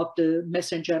of the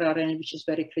messenger RNA, which is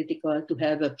very critical to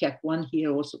have a cap 1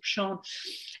 here also shown.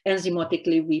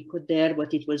 Enzymatically, we put there,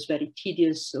 but it was very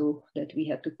tedious, so that we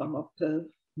had to come up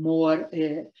more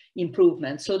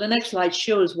improvements. So the next slide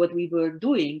shows what we were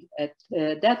doing at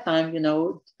that time,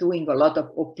 doing a lot of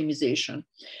optimization.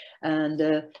 And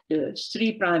the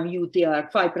 3'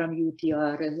 UTR, 5'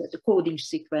 UTR, the coding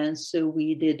sequence, so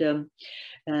we did,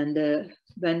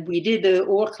 when we did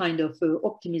all kind of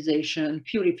optimization,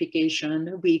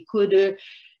 purification, we could,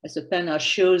 as the panel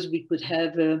shows, we could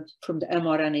have from the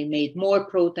mRNA made more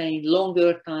protein,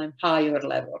 longer time, higher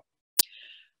level.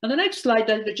 On the next slide,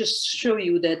 I will just show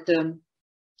you that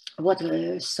what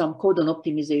some codon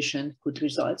optimization could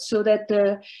result. So that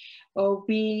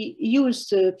we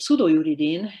used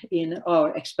pseudouridine in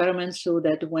our experiments, so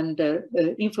that when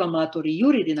the inflammatory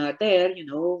uridine are there,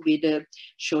 with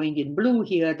showing in blue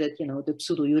here that, the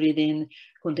pseudouridine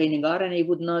containing RNA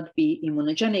would not be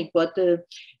immunogenic, but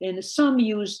and some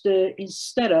used,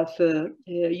 instead of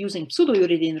using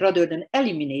pseudouridine, rather than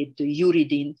eliminate the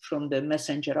uridine from the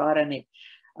messenger RNA.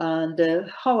 And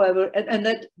however, and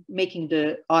that making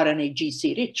the RNA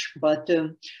GC rich, but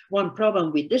one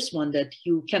problem with this one, that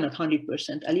you cannot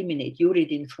 100% eliminate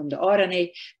uridine from the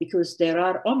RNA, because there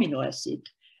are amino acid,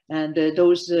 and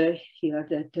those here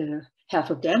that half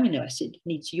of the amino acid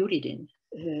needs uridine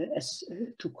as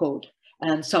to code.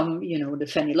 And some, the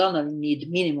phenylalanine need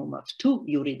minimum of 2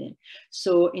 uridine.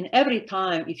 So in every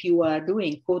time, if you are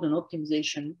doing codon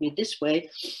optimization with this way,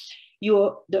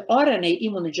 the RNA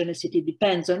immunogenicity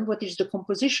depends on what is the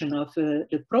composition of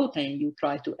the protein you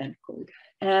try to encode.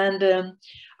 And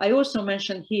I also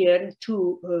mentioned here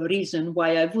 2 reasons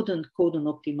why I wouldn't codon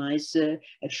optimize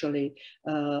actually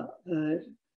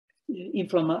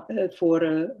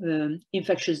for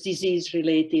infectious disease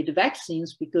related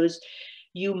vaccines, because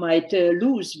you might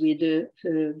lose with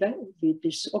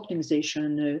this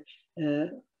optimization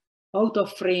out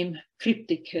of frame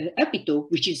cryptic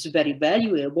epitope, which is very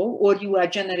valuable, or you are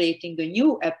generating a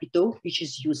new epitope, which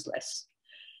is useless.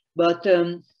 But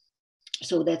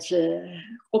so that's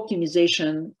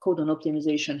optimization, codon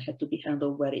optimization had to be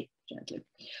handled very gently.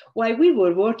 While we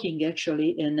were working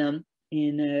actually in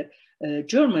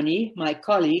Germany, my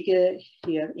colleague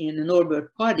here in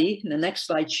Norbert Paddy, the next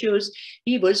slide shows,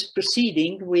 he was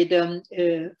proceeding with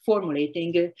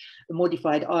formulating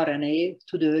modified RNA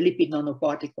to the lipid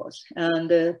nanoparticles.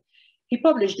 And he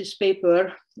published this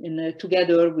paper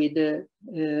together with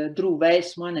Drew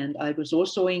Weissman, and I was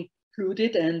also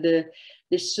included. And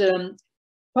this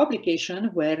publication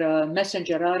where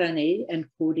messenger RNA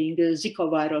encoding Zika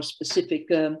virus specific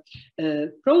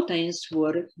proteins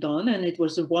were done, and this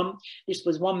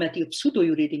was one method of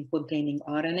pseudouridine containing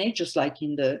RNA, just like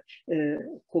in the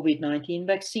COVID-19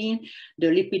 vaccine. The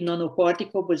lipid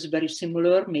nanoparticle was very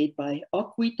similar, made by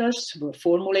Aquitas, were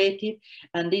formulated,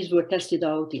 and these were tested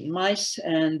out in mice,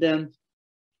 and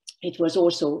it was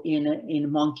also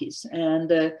in monkeys,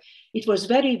 and it was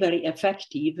very, very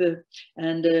effective.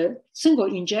 And single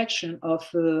injection of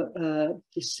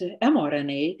this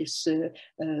mRNA, this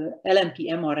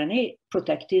LNP mRNA,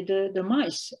 protected the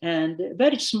mice. And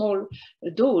very small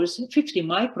dose, 50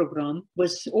 microgram,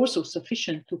 was also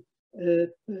sufficient to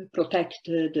protect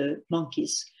the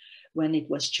monkeys when it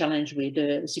was challenged with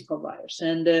the Zika virus.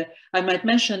 And I might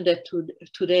mention that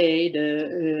today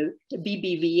the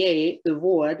BBVA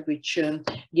award, which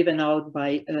given out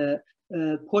by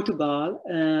Portugal,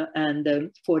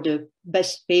 and for the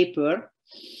best paper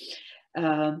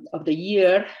of the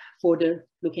year, for the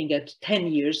looking at 10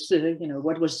 years,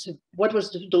 what was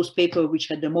those papers which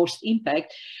had the most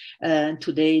impact. And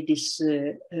today this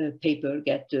paper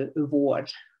get the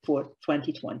award for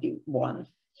 2021.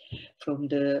 From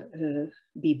the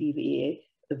BBVA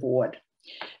award,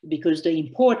 because the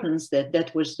importance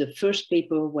that was the first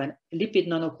paper when lipid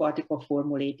nanoparticle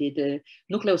formulated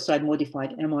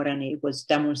nucleoside-modified mRNA was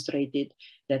demonstrated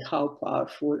that how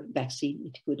powerful vaccine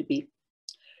it could be.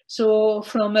 So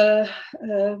from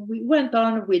we went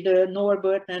on with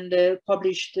Norbert and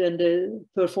published and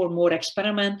performed more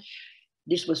experiments.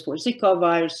 This was for Zika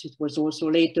virus. It was also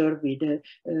later with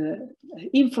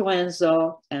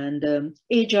influenza and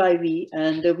HIV.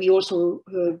 And we also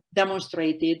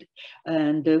demonstrated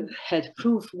and had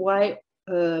proof why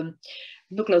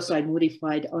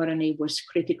nucleoside-modified RNA was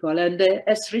critical. And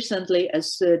as recently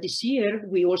as this year,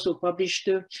 we also published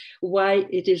why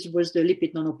was the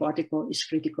lipid nanoparticle is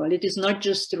critical. It is not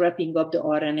just wrapping up the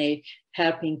RNA,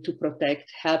 helping to protect,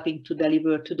 helping to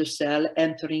deliver to the cell,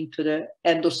 entering to the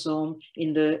endosome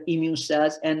in the immune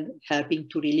cells and helping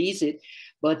to release it.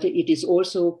 But it is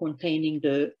also containing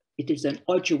it is an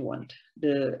adjuvant,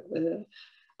 the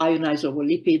ionizable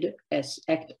lipid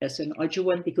act as an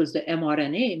adjuvant because the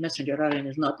mRNA, messenger RNA,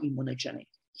 is not immunogenic.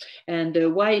 And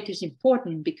why it is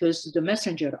important, because the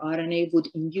messenger RNA would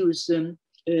induce,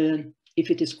 if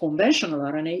it is conventional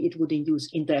RNA, it would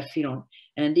induce interferon.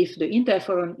 And if the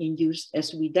interferon induced,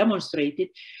 as we demonstrated,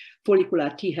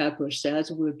 follicular T helper cells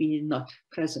will be not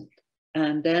present.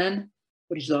 And then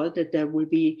result that there will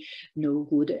be no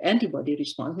good antibody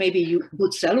response. Maybe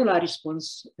good cellular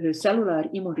response, cellular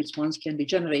immune response can be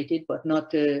generated, but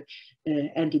not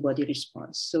antibody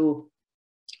response. So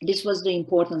this was the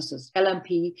importance of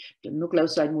LNP, the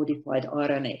nucleoside modified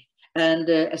RNA. And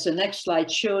as the next slide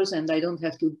shows, and I don't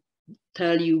have to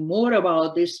tell you more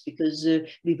about this because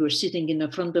we were sitting in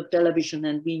the front of television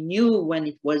and we knew when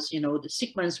it was, the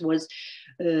sequence was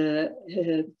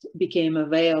became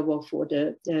available for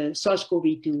the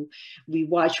SARS-CoV-2. We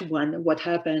watched what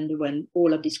happened when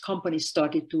all of these companies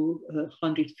started to,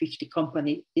 150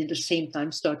 companies at the same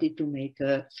time started to make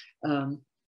a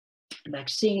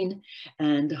vaccine,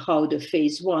 and how the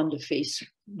phase 1, the phase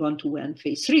 1, 2, and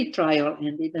phase 3 trial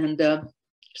ended. And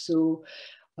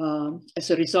as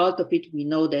a result of it, we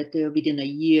know that within a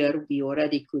year, we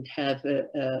already could have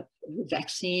a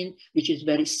vaccine, which is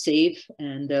very safe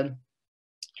and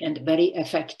very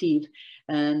effective.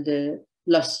 And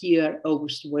last year,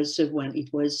 August, was when it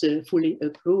was fully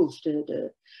approved,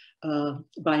 the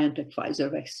BioNTech Pfizer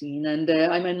vaccine. And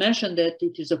I might mention that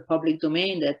it is a public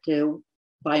domain that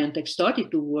BioNTech started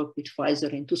to work with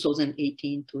Pfizer in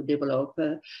 2018 to develop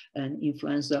an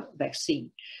influenza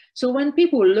vaccine. So when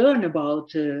people learn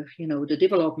about, the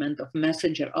development of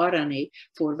messenger RNA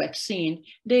for vaccine,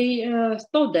 they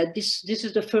thought that this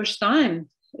is the first time,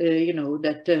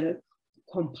 that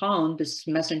compound, this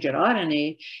messenger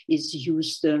RNA, is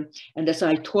used. And as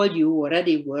I told you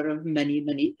already,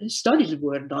 many studies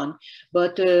were done.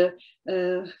 But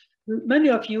many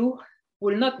of you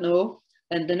will not know.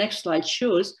 And the next slide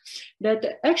shows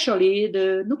that actually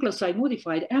the nucleoside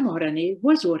modified mRNA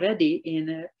was already in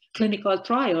a clinical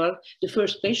trial. The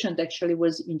first patient actually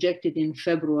was injected in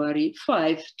February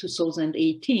 5,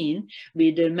 2018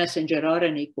 with the messenger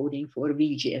RNA coding for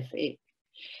VEGF-A.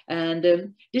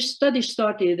 And this study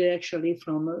started actually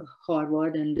from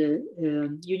Harvard and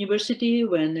University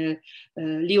when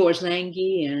Lior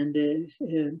Zhangyi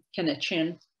and Kenneth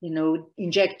Chen,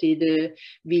 injected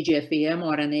VEGF-A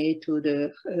mRNA to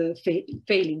the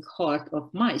failing heart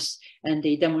of mice, and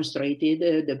they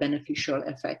demonstrated the beneficial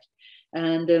effect.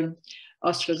 And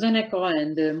AstraZeneca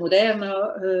and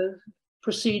Moderna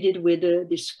proceeded with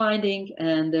this finding,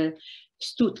 and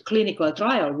STUD clinical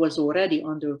trial was already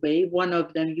underway, one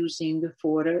of them using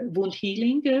for wound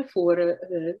healing for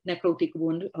necrotic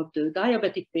wound of the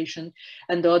diabetic patient,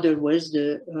 and the other was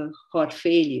the heart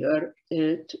failure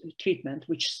treatment,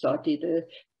 which started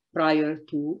prior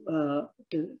to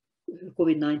the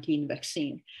COVID-19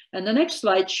 vaccine. And the next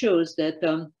slide shows that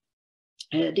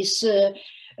this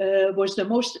was the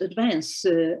most advanced,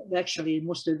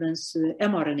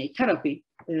 mRNA therapy,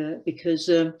 because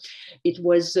it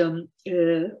was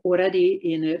already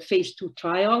in a phase 2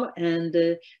 trial. And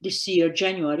this year,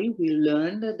 January, we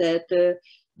learned that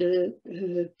the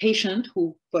patient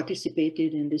who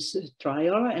participated in this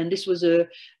trial, and this was a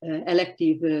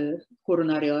elective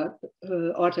coronary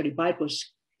artery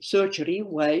bypass surgery,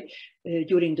 why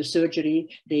during the surgery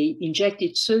they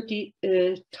injected 30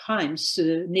 times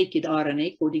naked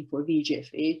RNA coding for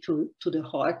VEGF-A to the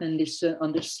heart. And this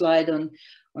on the slide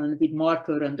with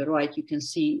marker on the right, you can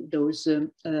see those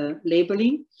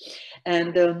labeling.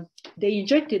 And they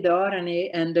injected the RNA,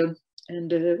 and in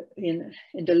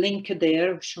the link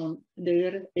there shown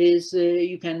there is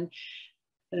you can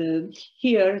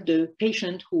hear the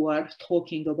patient who are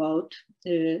talking about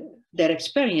their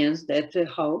experience, that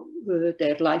how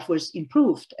their life was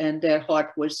improved and their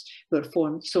heart was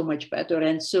performed so much better.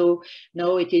 And so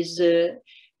now it is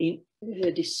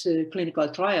this clinical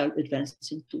trial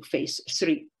advancing to phase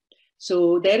 3.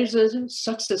 So there is a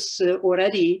success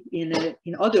already in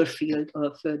other field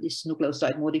of this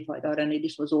nucleoside-modified RNA.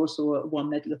 This was also one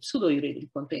method of pseudouridine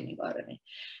containing RNA.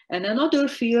 And another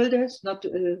field, not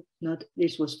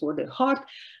this was for the heart.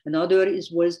 Another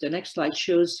was the next slide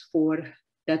shows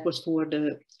that was for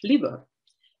the liver.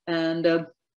 And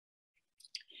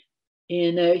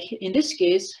in this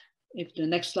case, if the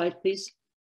next slide, please.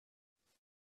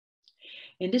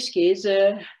 In this case,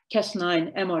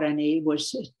 Cas9 mRNA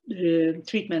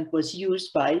treatment was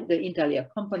used by the Intellia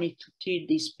company to treat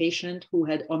this patient who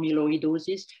had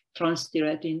amyloidosis,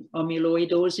 transthyretin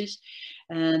amyloidosis.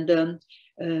 And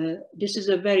this is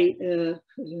a very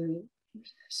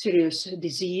serious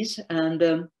disease.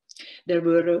 And there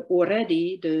were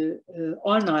already the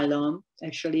Alnylam,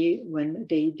 actually, when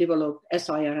they developed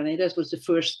siRNA, that was the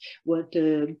first what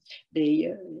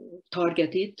they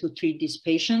targeted to treat this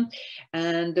patient.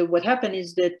 And what happened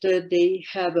is that they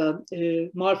have a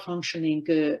malfunctioning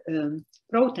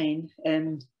protein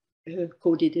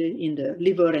coded in the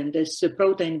liver, and this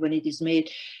protein, when it is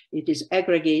made, it is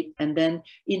aggregate, and then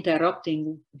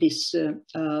interrupting this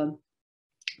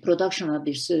production of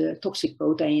this toxic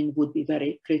protein would be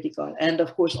very critical. And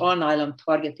of course, Alnylam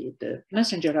targeted the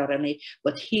messenger RNA,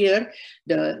 but here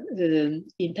the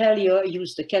Intellia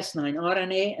used the Cas9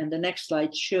 RNA, and the next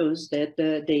slide shows that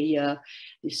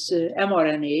this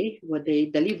mRNA, what they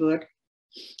delivered,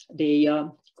 they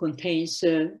contains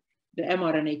the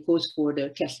mRNA codes for the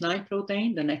Cas9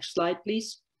 protein. The next slide,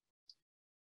 please.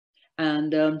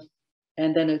 And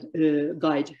then a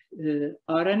guide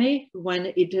RNA.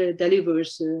 When it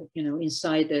delivers,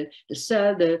 inside the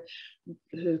cell, the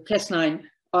Cas9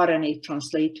 RNA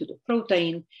translate to the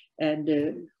protein,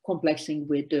 and complexing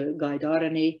with the guide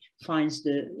RNA finds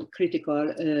the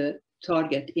critical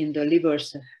target in the liver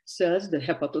cells, the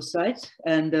hepatocytes.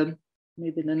 And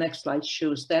maybe the next slide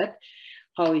shows that,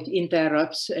 how it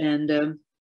interrupts, and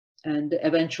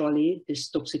eventually this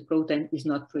toxic protein is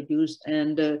not produced.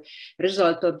 And the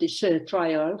result of this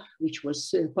trial, which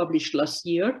was published last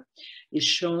year, is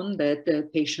shown that the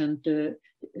patient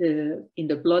in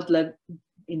the blood,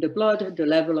 the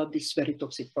level of this very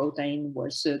toxic protein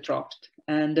was dropped.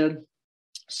 And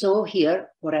so here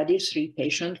already 3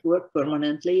 patients were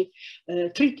permanently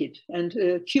treated and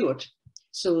cured.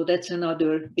 So that's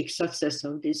another big success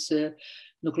of this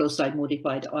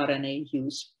nucleoside-modified RNA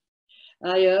use.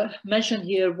 I mentioned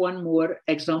here one more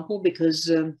example because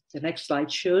the next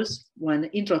slide shows when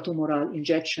intratumoral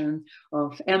injection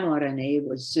of mRNA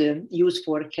was used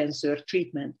for cancer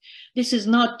treatment. This is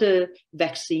not a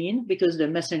vaccine because the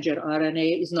messenger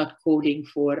RNA is not coding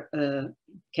for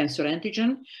cancer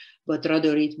antigen, but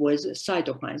rather it was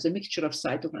cytokines, a mixture of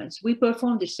cytokines. We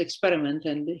performed this experiment,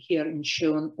 and here is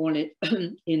shown only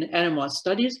in animal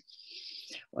studies,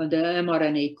 on the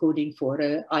mRNA coding for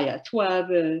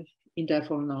IL-12,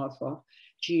 interferon alpha,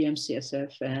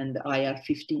 GM-CSF, and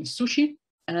IL-15 sushi.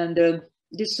 And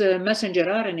this messenger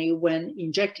RNA, when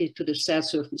injected to the cell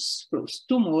surface grows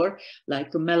tumor,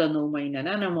 like a melanoma in an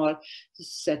animal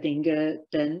setting,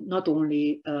 then not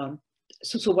only,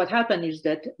 so what happened is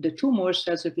that the tumor,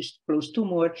 cell surface grows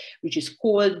tumor, which is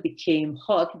cold, became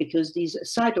hot because these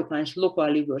cytokines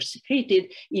locally were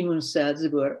secreted, immune cells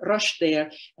were rushed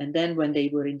there, and then when they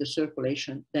were in the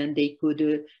circulation, then they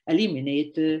could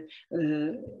eliminate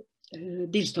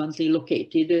distantly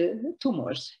located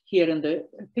tumors. Here in the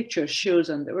picture shows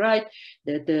on the right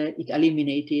that it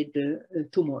eliminated the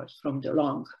tumors from the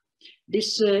lung.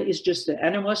 This is just the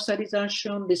animal studies are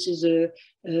shown. This is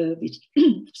with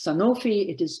Sanofi.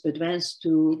 It is advanced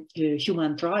to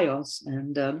human trials,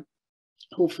 and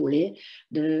hopefully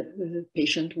the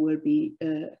patient will be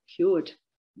cured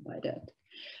by that.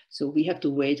 So we have to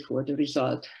wait for the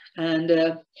result.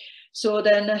 And so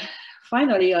then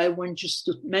finally, I want just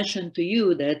to mention to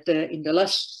you that in the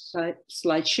last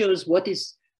slide shows what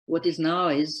is now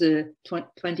is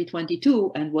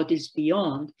 2022 and what is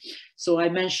beyond. So I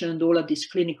mentioned all of these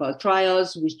clinical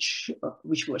trials which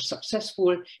were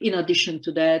successful. In addition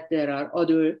to that, there are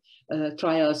other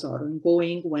trials are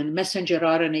ongoing when messenger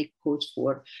RNA codes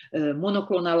for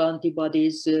monoclonal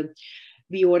antibodies.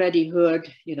 We already heard,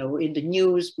 in the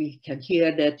news, we can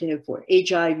hear that for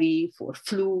HIV, for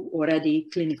flu, already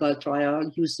clinical trial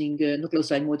using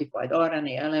nucleoside-modified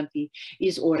RNA, LNP,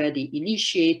 is already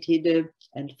initiated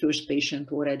and first patient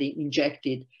already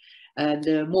injected.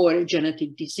 And more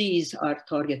genetic disease are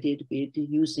targeted with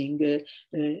using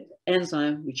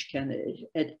enzyme which can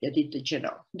edit the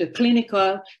genome. The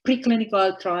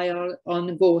preclinical trial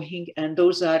ongoing, and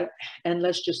those are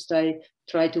endless. Just I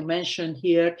try to mention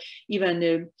here,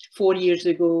 even 4 years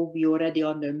ago, we already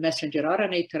on the messenger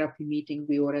RNA therapy meeting,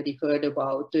 we already heard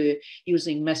about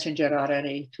using messenger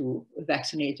RNA to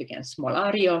vaccinate against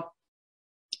malaria.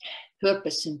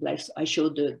 Herpes simplex, I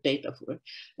showed the data for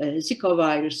Zika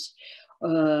virus.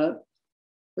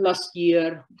 Last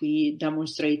year, we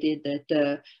demonstrated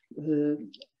that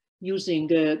using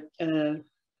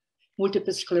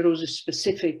multiple sclerosis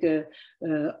specific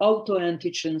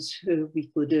autoantigens,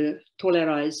 we could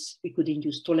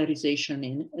induce tolerization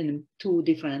in 2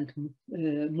 different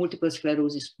multiple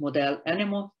sclerosis model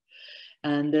animals.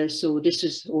 And so this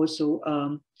is also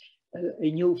a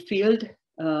new field.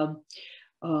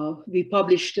 We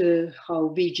published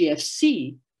how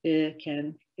VEGF-C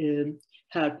can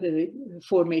help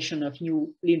formation of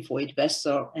new lymphoid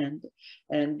vessel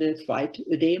and fight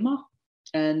edema.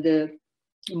 And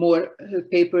more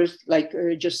papers, like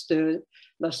just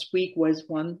last week was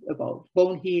one about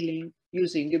bone healing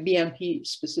using a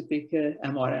BMP-specific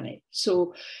mRNA.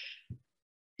 So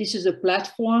this is a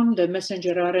platform. The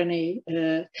messenger RNA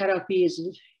therapy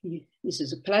this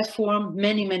is a platform.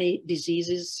 Many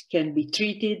diseases can be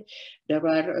treated. There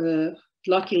are,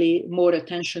 luckily, more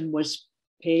attention was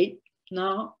paid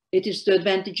now. It is the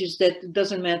advantages that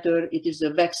doesn't matter. It is a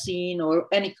vaccine or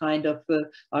any kind of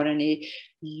RNA.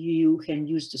 You can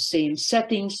use the same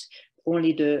settings,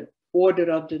 only the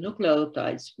order of the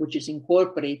nucleotides, which is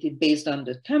incorporated based on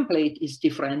the template, is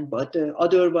different, but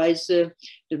otherwise the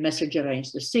messenger RNA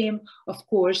is the same. Of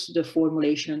course, the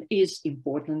formulation is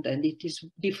important and it is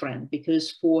different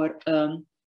because for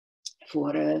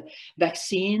a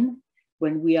vaccine,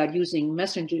 when we are using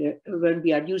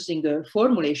a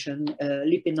formulation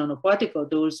lipid nanoparticle,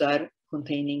 those are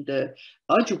containing the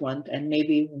adjuvant, and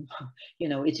maybe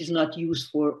it is not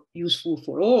useful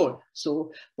for all.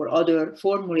 So for other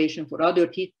formulation, for other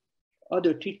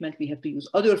treatment, we have to use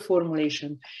other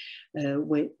formulation.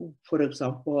 For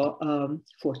example,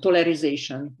 for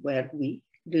tolerization, where we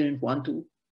didn't want to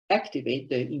activate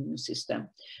the immune system.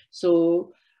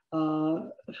 So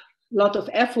lot of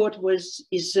effort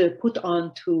is put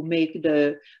on to make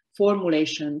the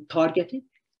formulation targeted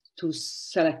to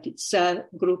selected cell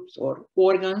groups or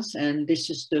organs, and this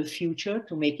is the future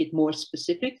to make it more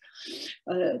specific,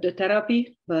 the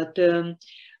therapy. But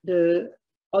the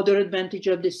other advantage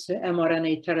of this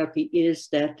mRNA therapy is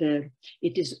that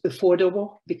it is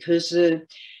affordable because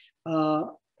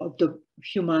of the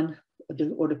human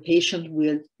or the patient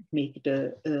will make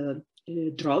the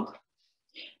drug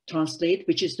translate,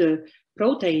 which is the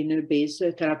protein-based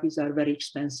therapies are very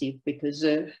expensive because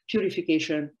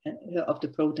purification of the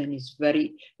protein is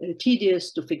very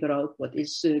tedious to figure out what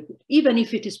is, even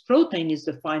if it is protein is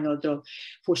the final drug.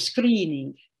 For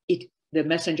screening, the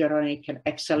messenger RNA can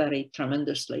accelerate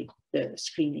tremendously the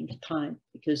screening time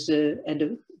because,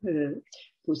 and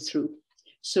pull through.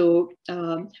 So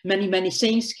many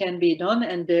things can be done,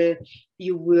 and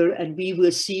we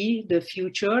will see the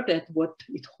future that what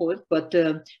it holds. But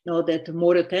now that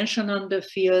more attention on the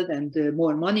field and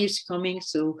more money is coming,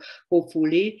 so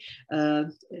hopefully a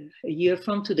year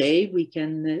from today we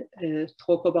can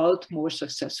talk about more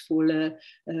successful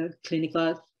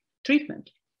clinical treatment.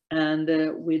 And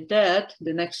with that,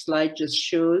 the next slide just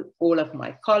shows all of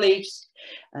my colleagues,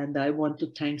 and I want to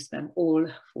thank them all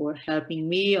for helping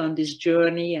me on this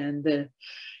journey and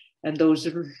those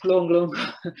long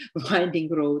winding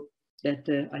road that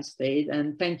I stayed.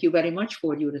 And thank you very much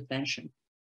for your attention.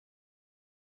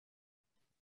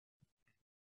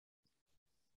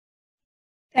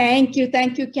 Thank you,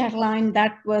 Katalin.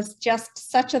 That was just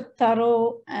such a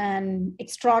thorough and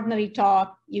extraordinary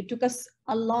talk. You took us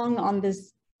along on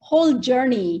this whole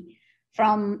journey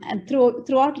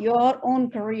throughout your own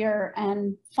career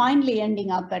and finally ending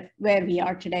up at where we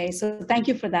are today. So thank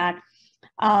you for that.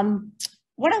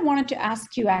 What I wanted to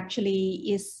ask you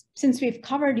actually is, since we've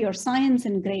covered your science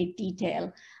in great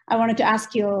detail, I wanted to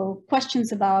ask you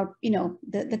questions about,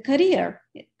 the career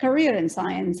in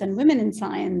science and women in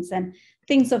science and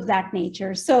things of that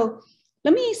nature. So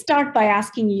let me start by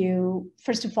asking you,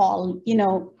 first of all,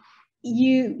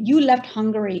 you left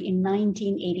Hungary in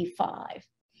 1985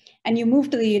 and you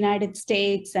moved to the United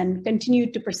States and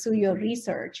continued to pursue your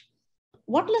research.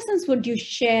 What lessons would you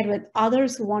share with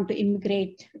others who want to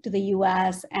immigrate to the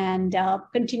US and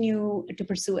continue to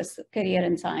pursue a career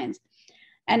in science?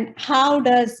 And how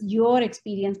does your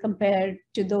experience compare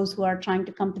to those who are trying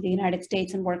to come to the United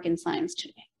States and work in science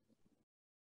today?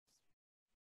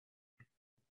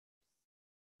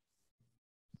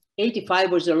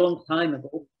 '85 was a long time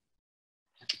ago.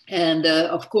 And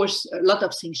of course, a lot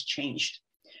of things changed.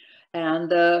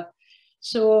 And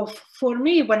so for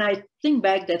me, when I think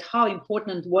back that how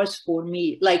important was for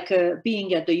me, like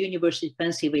being at the University of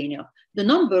Pennsylvania, the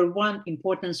number one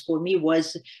importance for me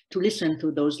was to listen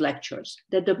to those lectures,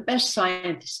 that the best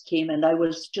scientists came, and I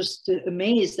was just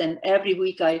amazed. And every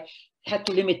week I had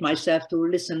to limit myself to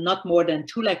listen not more than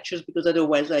 2 lectures, because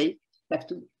otherwise I have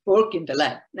to work in the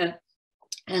lab.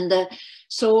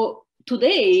 So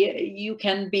today you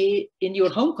can be in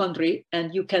your home country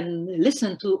and you can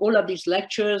listen to all of these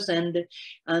lectures, and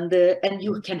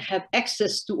you can have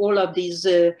access to all of these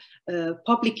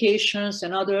publications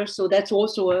and others. So that's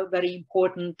also a very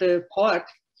important part.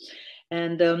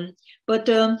 And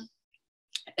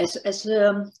as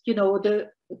you know, the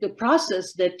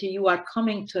process that you are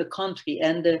coming to a country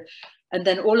and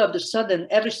then all of a sudden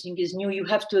everything is new, you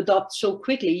have to adopt so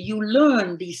quickly. You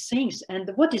learn these things.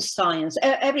 And what is science?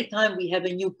 Every time we have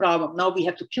a new problem, now we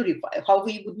have to purify how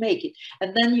we would make it.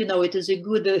 And then, it is a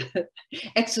good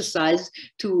exercise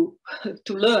to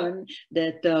learn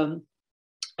that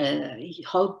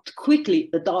how to quickly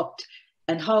adopt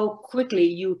and how quickly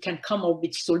you can come up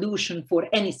with solution for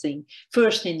anything.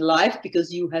 First in life,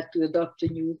 because you have to adopt a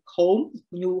new home,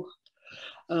 new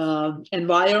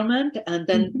environment, and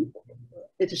then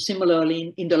it is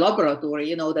similarly in the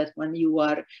laboratory, that when you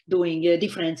are doing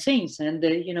different things, and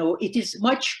it is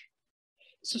much.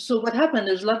 So what happened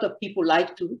is a lot of people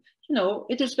like to,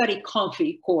 it is very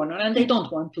comfy corner, and they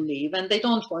don't want to leave, and they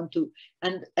don't want to,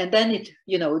 and then it,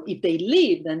 if they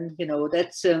leave, then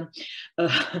that's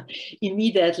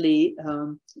immediately.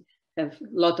 Have a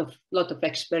lot of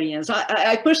experience.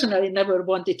 I personally never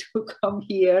wanted to come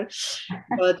here,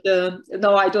 but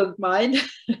no, I don't mind,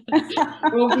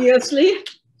 obviously.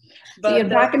 But, so you're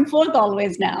back and forth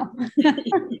always now.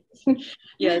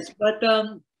 Yes, but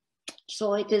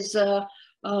so it is.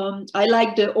 I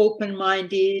like the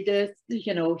open-minded,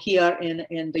 here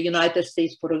in the United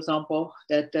States, for example,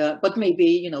 that, but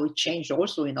maybe, it changed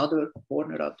also in other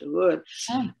corners of the world.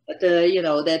 Oh. But,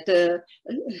 that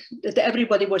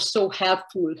everybody was so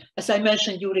helpful. As I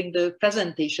mentioned during the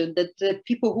presentation, that the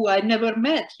people who I never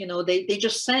met, they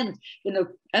just sent in an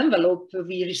envelope.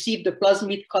 We received the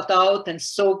plasmid cut out and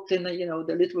soaked in,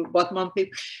 the little bottom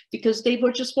paper, because they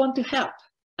were just want to help.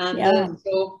 And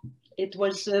so it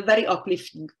was very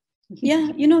uplifting. Yeah,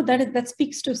 that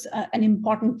speaks to an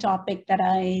important topic that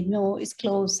I know is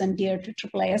close and dear to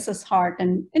AAAS's heart,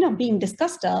 and being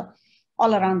discussed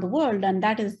all around the world, and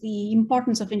that is the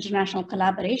importance of international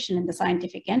collaboration in the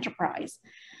scientific enterprise.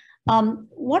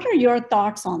 What are your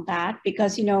thoughts on that?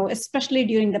 Because, especially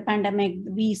during the pandemic,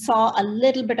 we saw a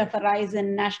little bit of a rise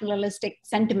in nationalistic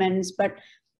sentiments, but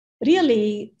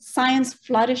really science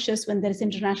flourishes when there's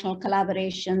international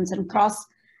collaborations, and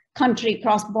cross-country,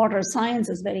 cross-border science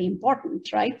is very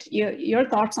important, right? Your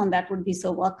thoughts on that would be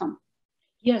so welcome.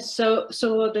 Yes,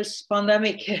 so this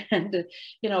pandemic, and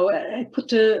I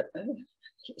put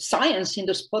science in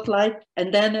the spotlight,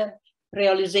 and then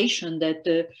realization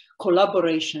that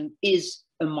collaboration is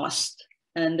a must.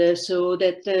 And so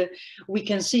that we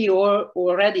can see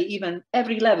already even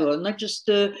every level, not just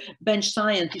the bench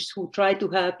scientists who try to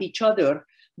help each other,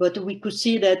 but we could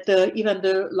see that even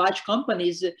the large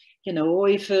companies, you know,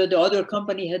 if the other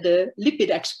company had a lipid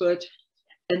expert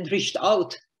and reached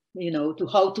out, you know, to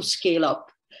how to scale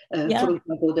up, for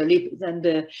example, the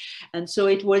lipids, and so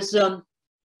it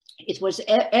was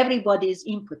everybody's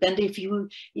input. And if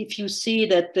you see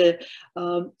that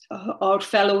our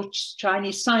fellow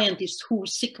Chinese scientists who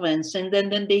sequence and then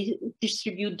they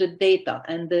distribute the data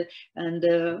and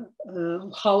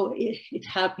how it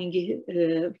helping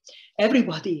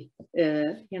everybody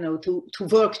you know, to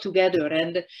work together.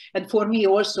 And for me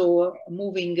also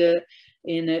moving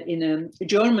in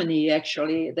Germany,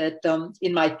 actually, that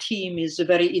in my team is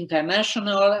very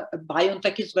international.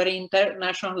 BioNTech is very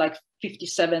international, like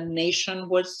 57 nations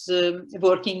was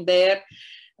working there,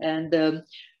 and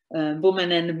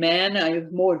women and men, I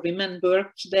have more women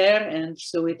worked there, and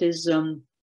so it is,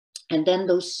 and then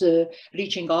those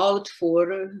reaching out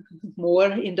for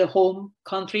more in the home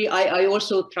country. I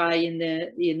also try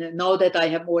now that I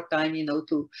have more time, you know,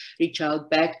 to reach out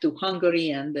back to Hungary,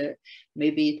 and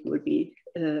maybe it will be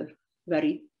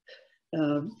very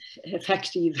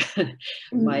effective.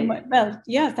 Well,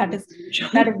 yes, that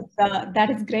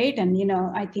is great, and you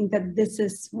know, I think that this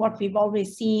is what we've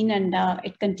always seen, and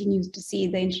it continues to see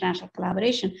the international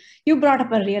collaboration. You brought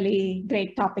up a really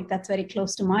great topic that's very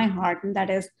close to my heart, and that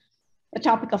is the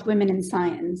topic of women in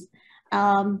science.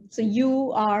 So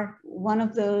you are one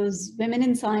of those women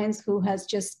in science who has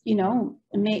just, you know,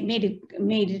 made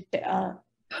it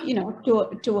you know,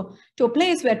 to a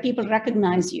place where people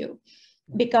recognize you.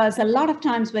 Because a lot of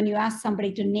times when you ask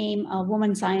somebody to name a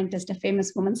woman scientist, a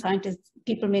famous woman scientist,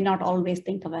 people may not always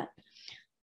think of it.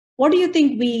 What do you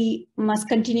think we must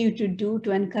continue to do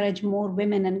to encourage more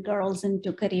women and girls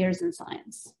into careers in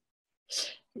science?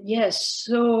 Yes,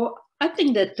 so I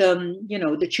think that, you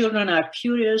know, the children are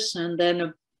curious, and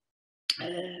then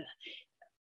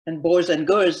and boys and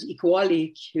girls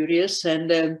equally curious,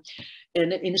 and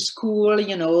in school,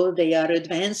 you know, they are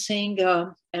advancing,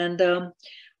 and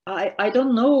I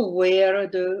don't know where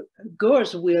the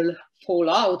girls will fall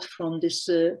out from this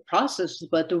process,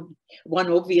 but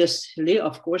one obviously,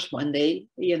 of course, when they,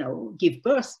 you know, give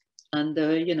birth, and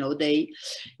you know, it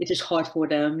is hard for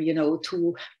them, you know,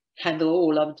 to handle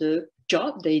all of the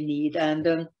job they need,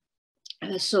 and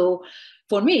so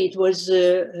for me it was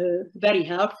very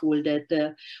helpful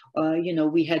that you know,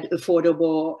 we had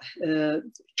affordable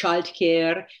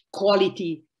childcare,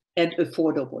 quality and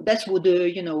affordable. That's what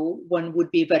you know, one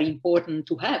would be very important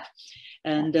to have,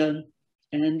 and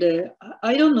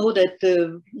I don't know that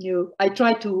you know, I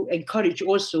try to encourage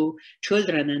also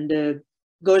children and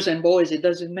girls and boys, it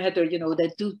doesn't matter, you know,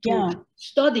 that to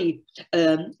study,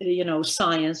 you know,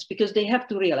 science, because they have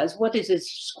to realize what is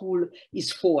this school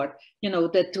is for, you know,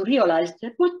 that to realize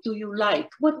that what do you like,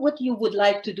 what you would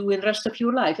like to do in the rest of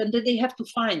your life, and that they have to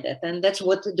find that, and that's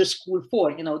what the school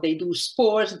for, you know, they do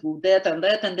sports, do that,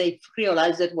 and they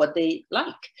realize that what they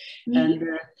like. And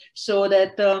so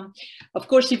that, of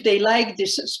course, if they like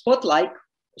this spotlight,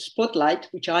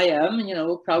 which I am, you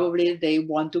know, probably they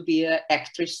want to be an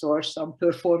actress or some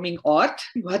performing art,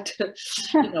 but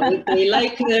you know, they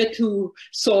like to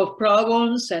solve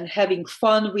problems and having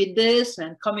fun with this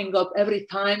and coming up every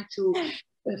time to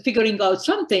figuring out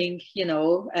something, you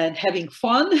know, and having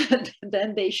fun,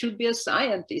 then they should be a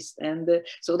scientist. And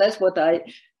so that's what I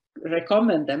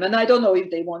recommend them. And I don't know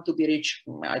if they want to be rich.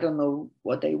 I don't know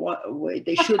what they want, what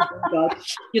they should do, but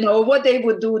you know, what they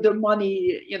would do, the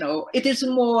money, you know, it is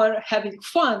more having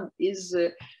fun is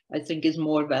I think is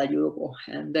more valuable,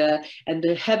 and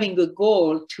having a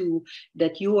goal to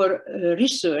that your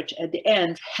research at the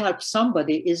end helps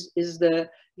somebody is the,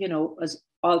 you know, as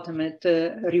ultimate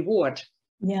reward.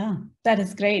 Yeah, that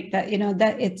is great. That, you know,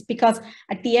 that it's because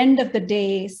at the end of the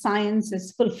day, science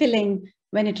is fulfilling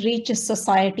when it reaches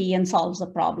society and solves a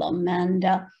problem. And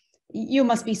you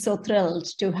must be so thrilled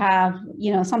to have,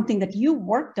 you know, something that you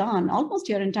worked on almost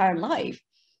your entire life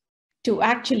to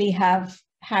actually have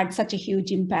had such a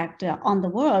huge impact on the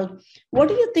world. What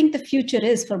do you think the future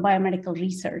is for biomedical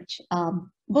research,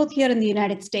 both here in the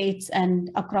United States and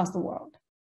across the world?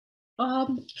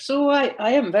 So I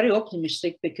am very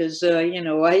optimistic because, you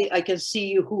know, I can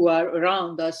see who are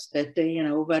around us, that, you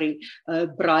know, very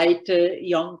bright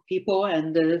young people,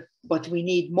 and but we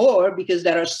need more because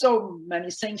there are so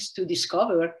many things to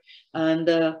discover.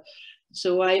 And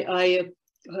so I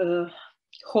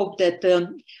hope that,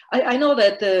 I know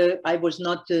that I was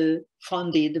not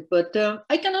funded, but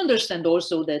I can understand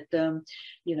also that,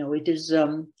 you know, it is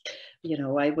you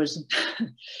know, I wasn't,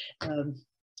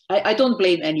 I don't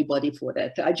blame anybody for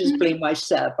that. I just blame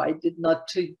myself. I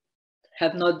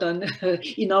have not done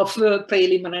enough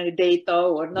preliminary data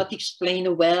or not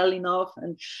explained well enough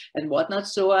and whatnot.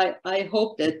 So I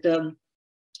hope that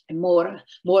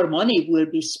more money will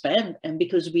be spent, and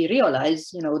because we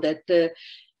realize, you know, that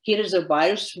here is a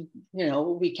virus, you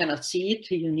know, we cannot see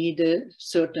it. You need a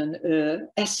certain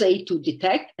assay to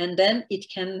detect, and then it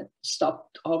can stop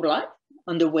our life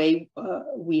on the way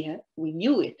we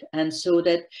knew it. And so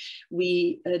that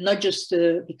we, not just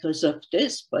because of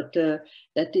this, but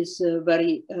that is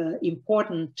very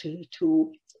important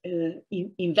to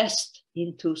invest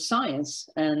into science.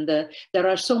 And there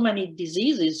are so many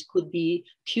diseases could be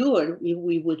cured if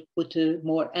we would put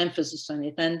more emphasis on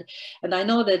it. And I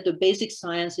know that the basic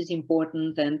science is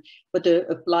important, but the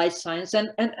applied science, and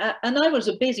I was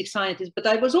a basic scientist, but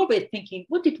I was always thinking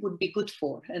what it would be good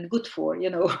for,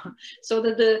 you know, so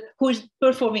that who is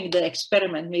performing the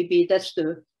experiment, maybe that's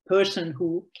the person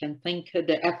who can think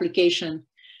the application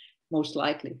most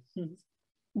likely.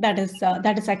 That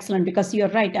is excellent, because you're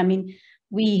right. I mean,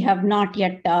 we have not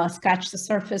yet scratched the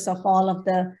surface of all of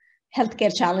the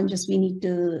healthcare challenges we need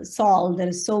to solve. There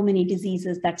are so many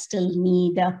diseases that still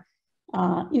need,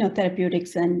 you know,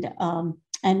 therapeutics and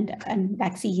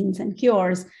vaccines and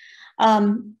cures. I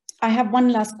have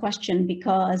one last question,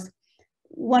 because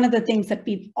one of the things that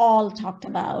we've all talked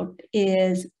about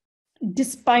is,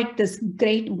 despite this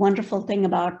great, wonderful thing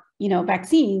about, you know,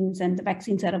 vaccines, and the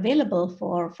vaccines are available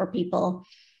for people,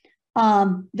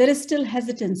 there is still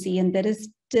hesitancy, and there is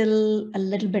still a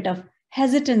little bit of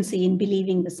hesitancy in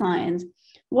believing the science.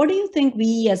 What do you think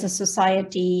we as a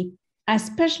society,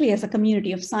 especially as a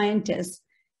community of scientists,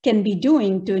 can be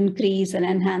doing to increase and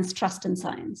enhance trust in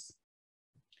science?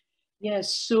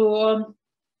 Yes, so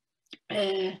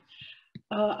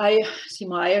I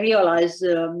realize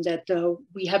that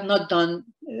we have not done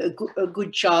a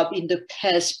good job in the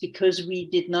past because we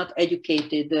did not educate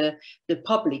the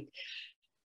public.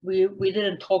 We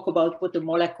didn't talk about what the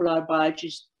molecular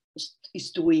biology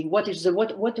is doing.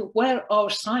 Where our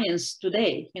science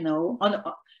today? You know,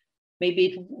 maybe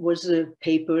it was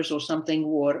papers or something,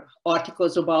 or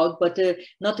articles about, but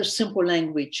not a simple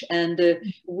language. And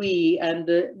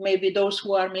maybe those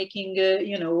who are making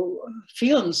you know,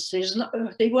 films,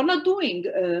 they were not doing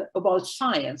about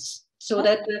science. So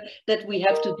that we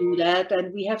have to do that,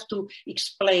 and we have to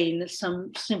explain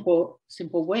some simple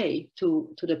way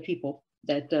to the people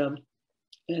that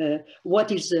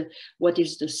what is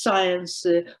the science,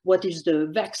 what is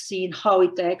the vaccine, how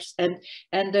it acts, and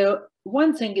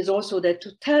one thing is also that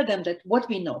to tell them that what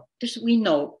we know, this we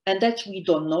know, and that we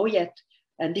don't know yet,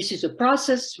 and this is a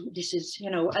process. This is,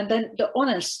 you know, and then the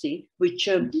honesty, which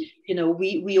you know,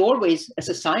 we always, as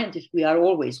a scientist, we are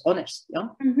always honest, yeah.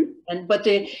 But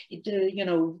you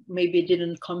know, maybe it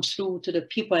didn't come through to the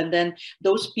people, and then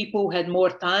those people who had more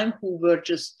time, who were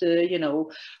just you know,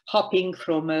 hopping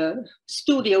from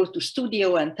studio to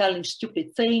studio and telling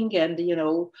stupid thing, and you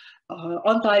know,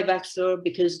 anti-vaxxer,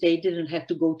 because they didn't have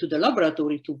to go to the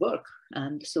laboratory to work,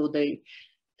 and so they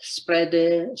spread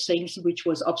things which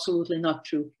was absolutely not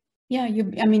true. Yeah,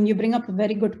 I mean, you bring up a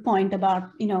very good point about,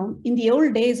 you know, in the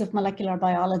old days of molecular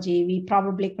biology, we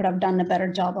probably could have done a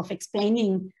better job of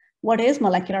explaining what is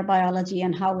molecular biology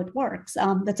and how it works.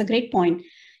 That's a great point.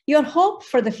 Your hope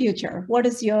for the future, what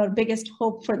is your biggest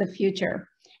hope for the future?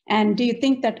 And do you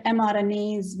think that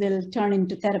mRNAs will turn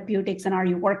into therapeutics, and are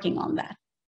you working on that?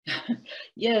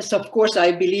 Yes, of course,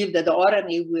 I believe that the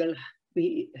RNA will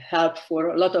be help for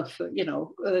a lot of, you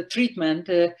know, treatment.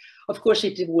 Of course,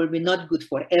 it will be not good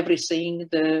for everything.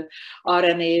 The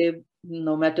RNA,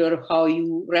 no matter how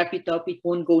you wrap it up, it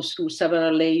won't go through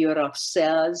several layers of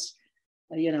cells.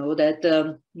 You know that,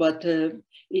 but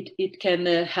it can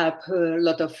help a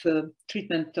lot of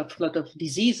treatment of a lot of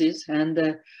diseases,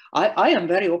 and I am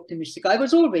very optimistic. I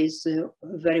was always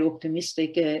very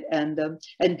optimistic, and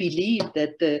believe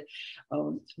that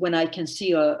when I can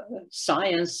see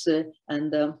science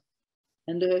and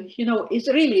you know,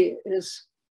 it really is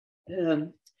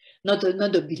not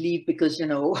a belief, because you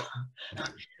know,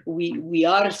 we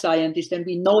are scientists and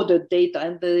we know the data,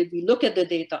 and we look at the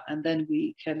data and then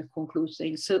we can conclude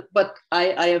things. So, but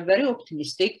I am very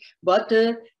optimistic, but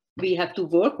we have to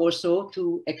work also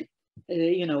to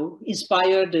you know,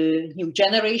 inspire the new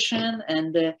generation,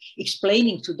 and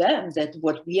explaining to them that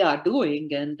what we are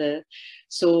doing. And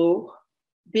so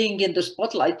being in the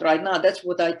spotlight right now, that's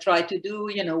what I try to do,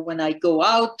 you know, when I go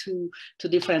out to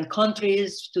different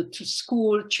countries, to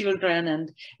school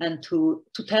children, and to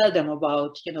tell them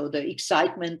about, you know, the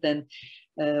excitement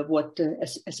what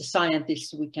as a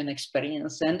scientist we can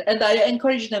experience. And I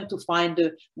encourage them to find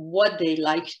what they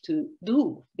like to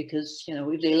do, because, you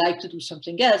know, if they like to do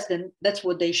something else, then that's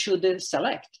what they should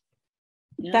select.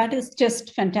 Yeah. That is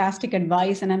just fantastic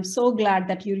advice. And I'm so glad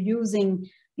that you're using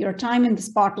your time in the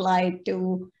spotlight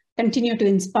to continue to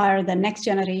inspire the next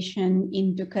generation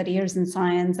into careers in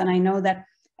science. And I know that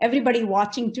everybody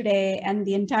watching today and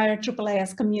the entire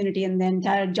AAAS community and the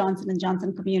entire Johnson &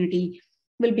 Johnson community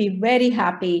will be very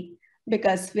happy,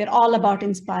 because we're all about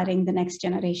inspiring the next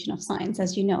generation of science,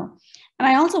 as you know. And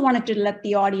I also wanted to let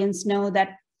the audience know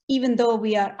that even though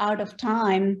we are out of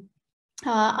time,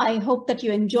 I hope that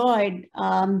you enjoyed,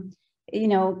 you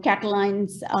know,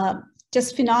 Katalin's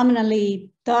just phenomenally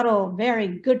thorough, very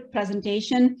good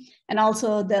presentation, and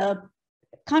also the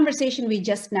conversation we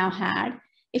just now had.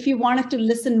 If you wanted to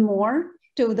listen more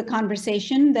to the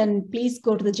conversation, then please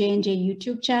go to the J&J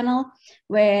YouTube channel,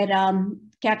 where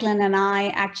Katalin and I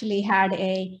actually had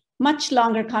a much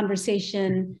longer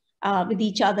conversation with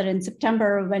each other in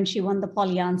September when she won the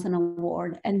Paul Janssen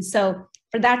Award. And so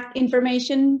for that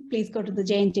information, please go to the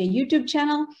J&J YouTube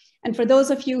channel. And for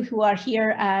those of you who are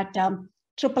here at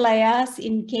AAAS,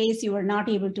 in case you were not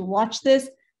able to watch this,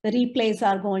 the replays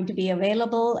are going to be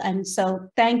available. And so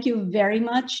thank you very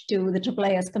much to the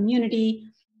AAAS community.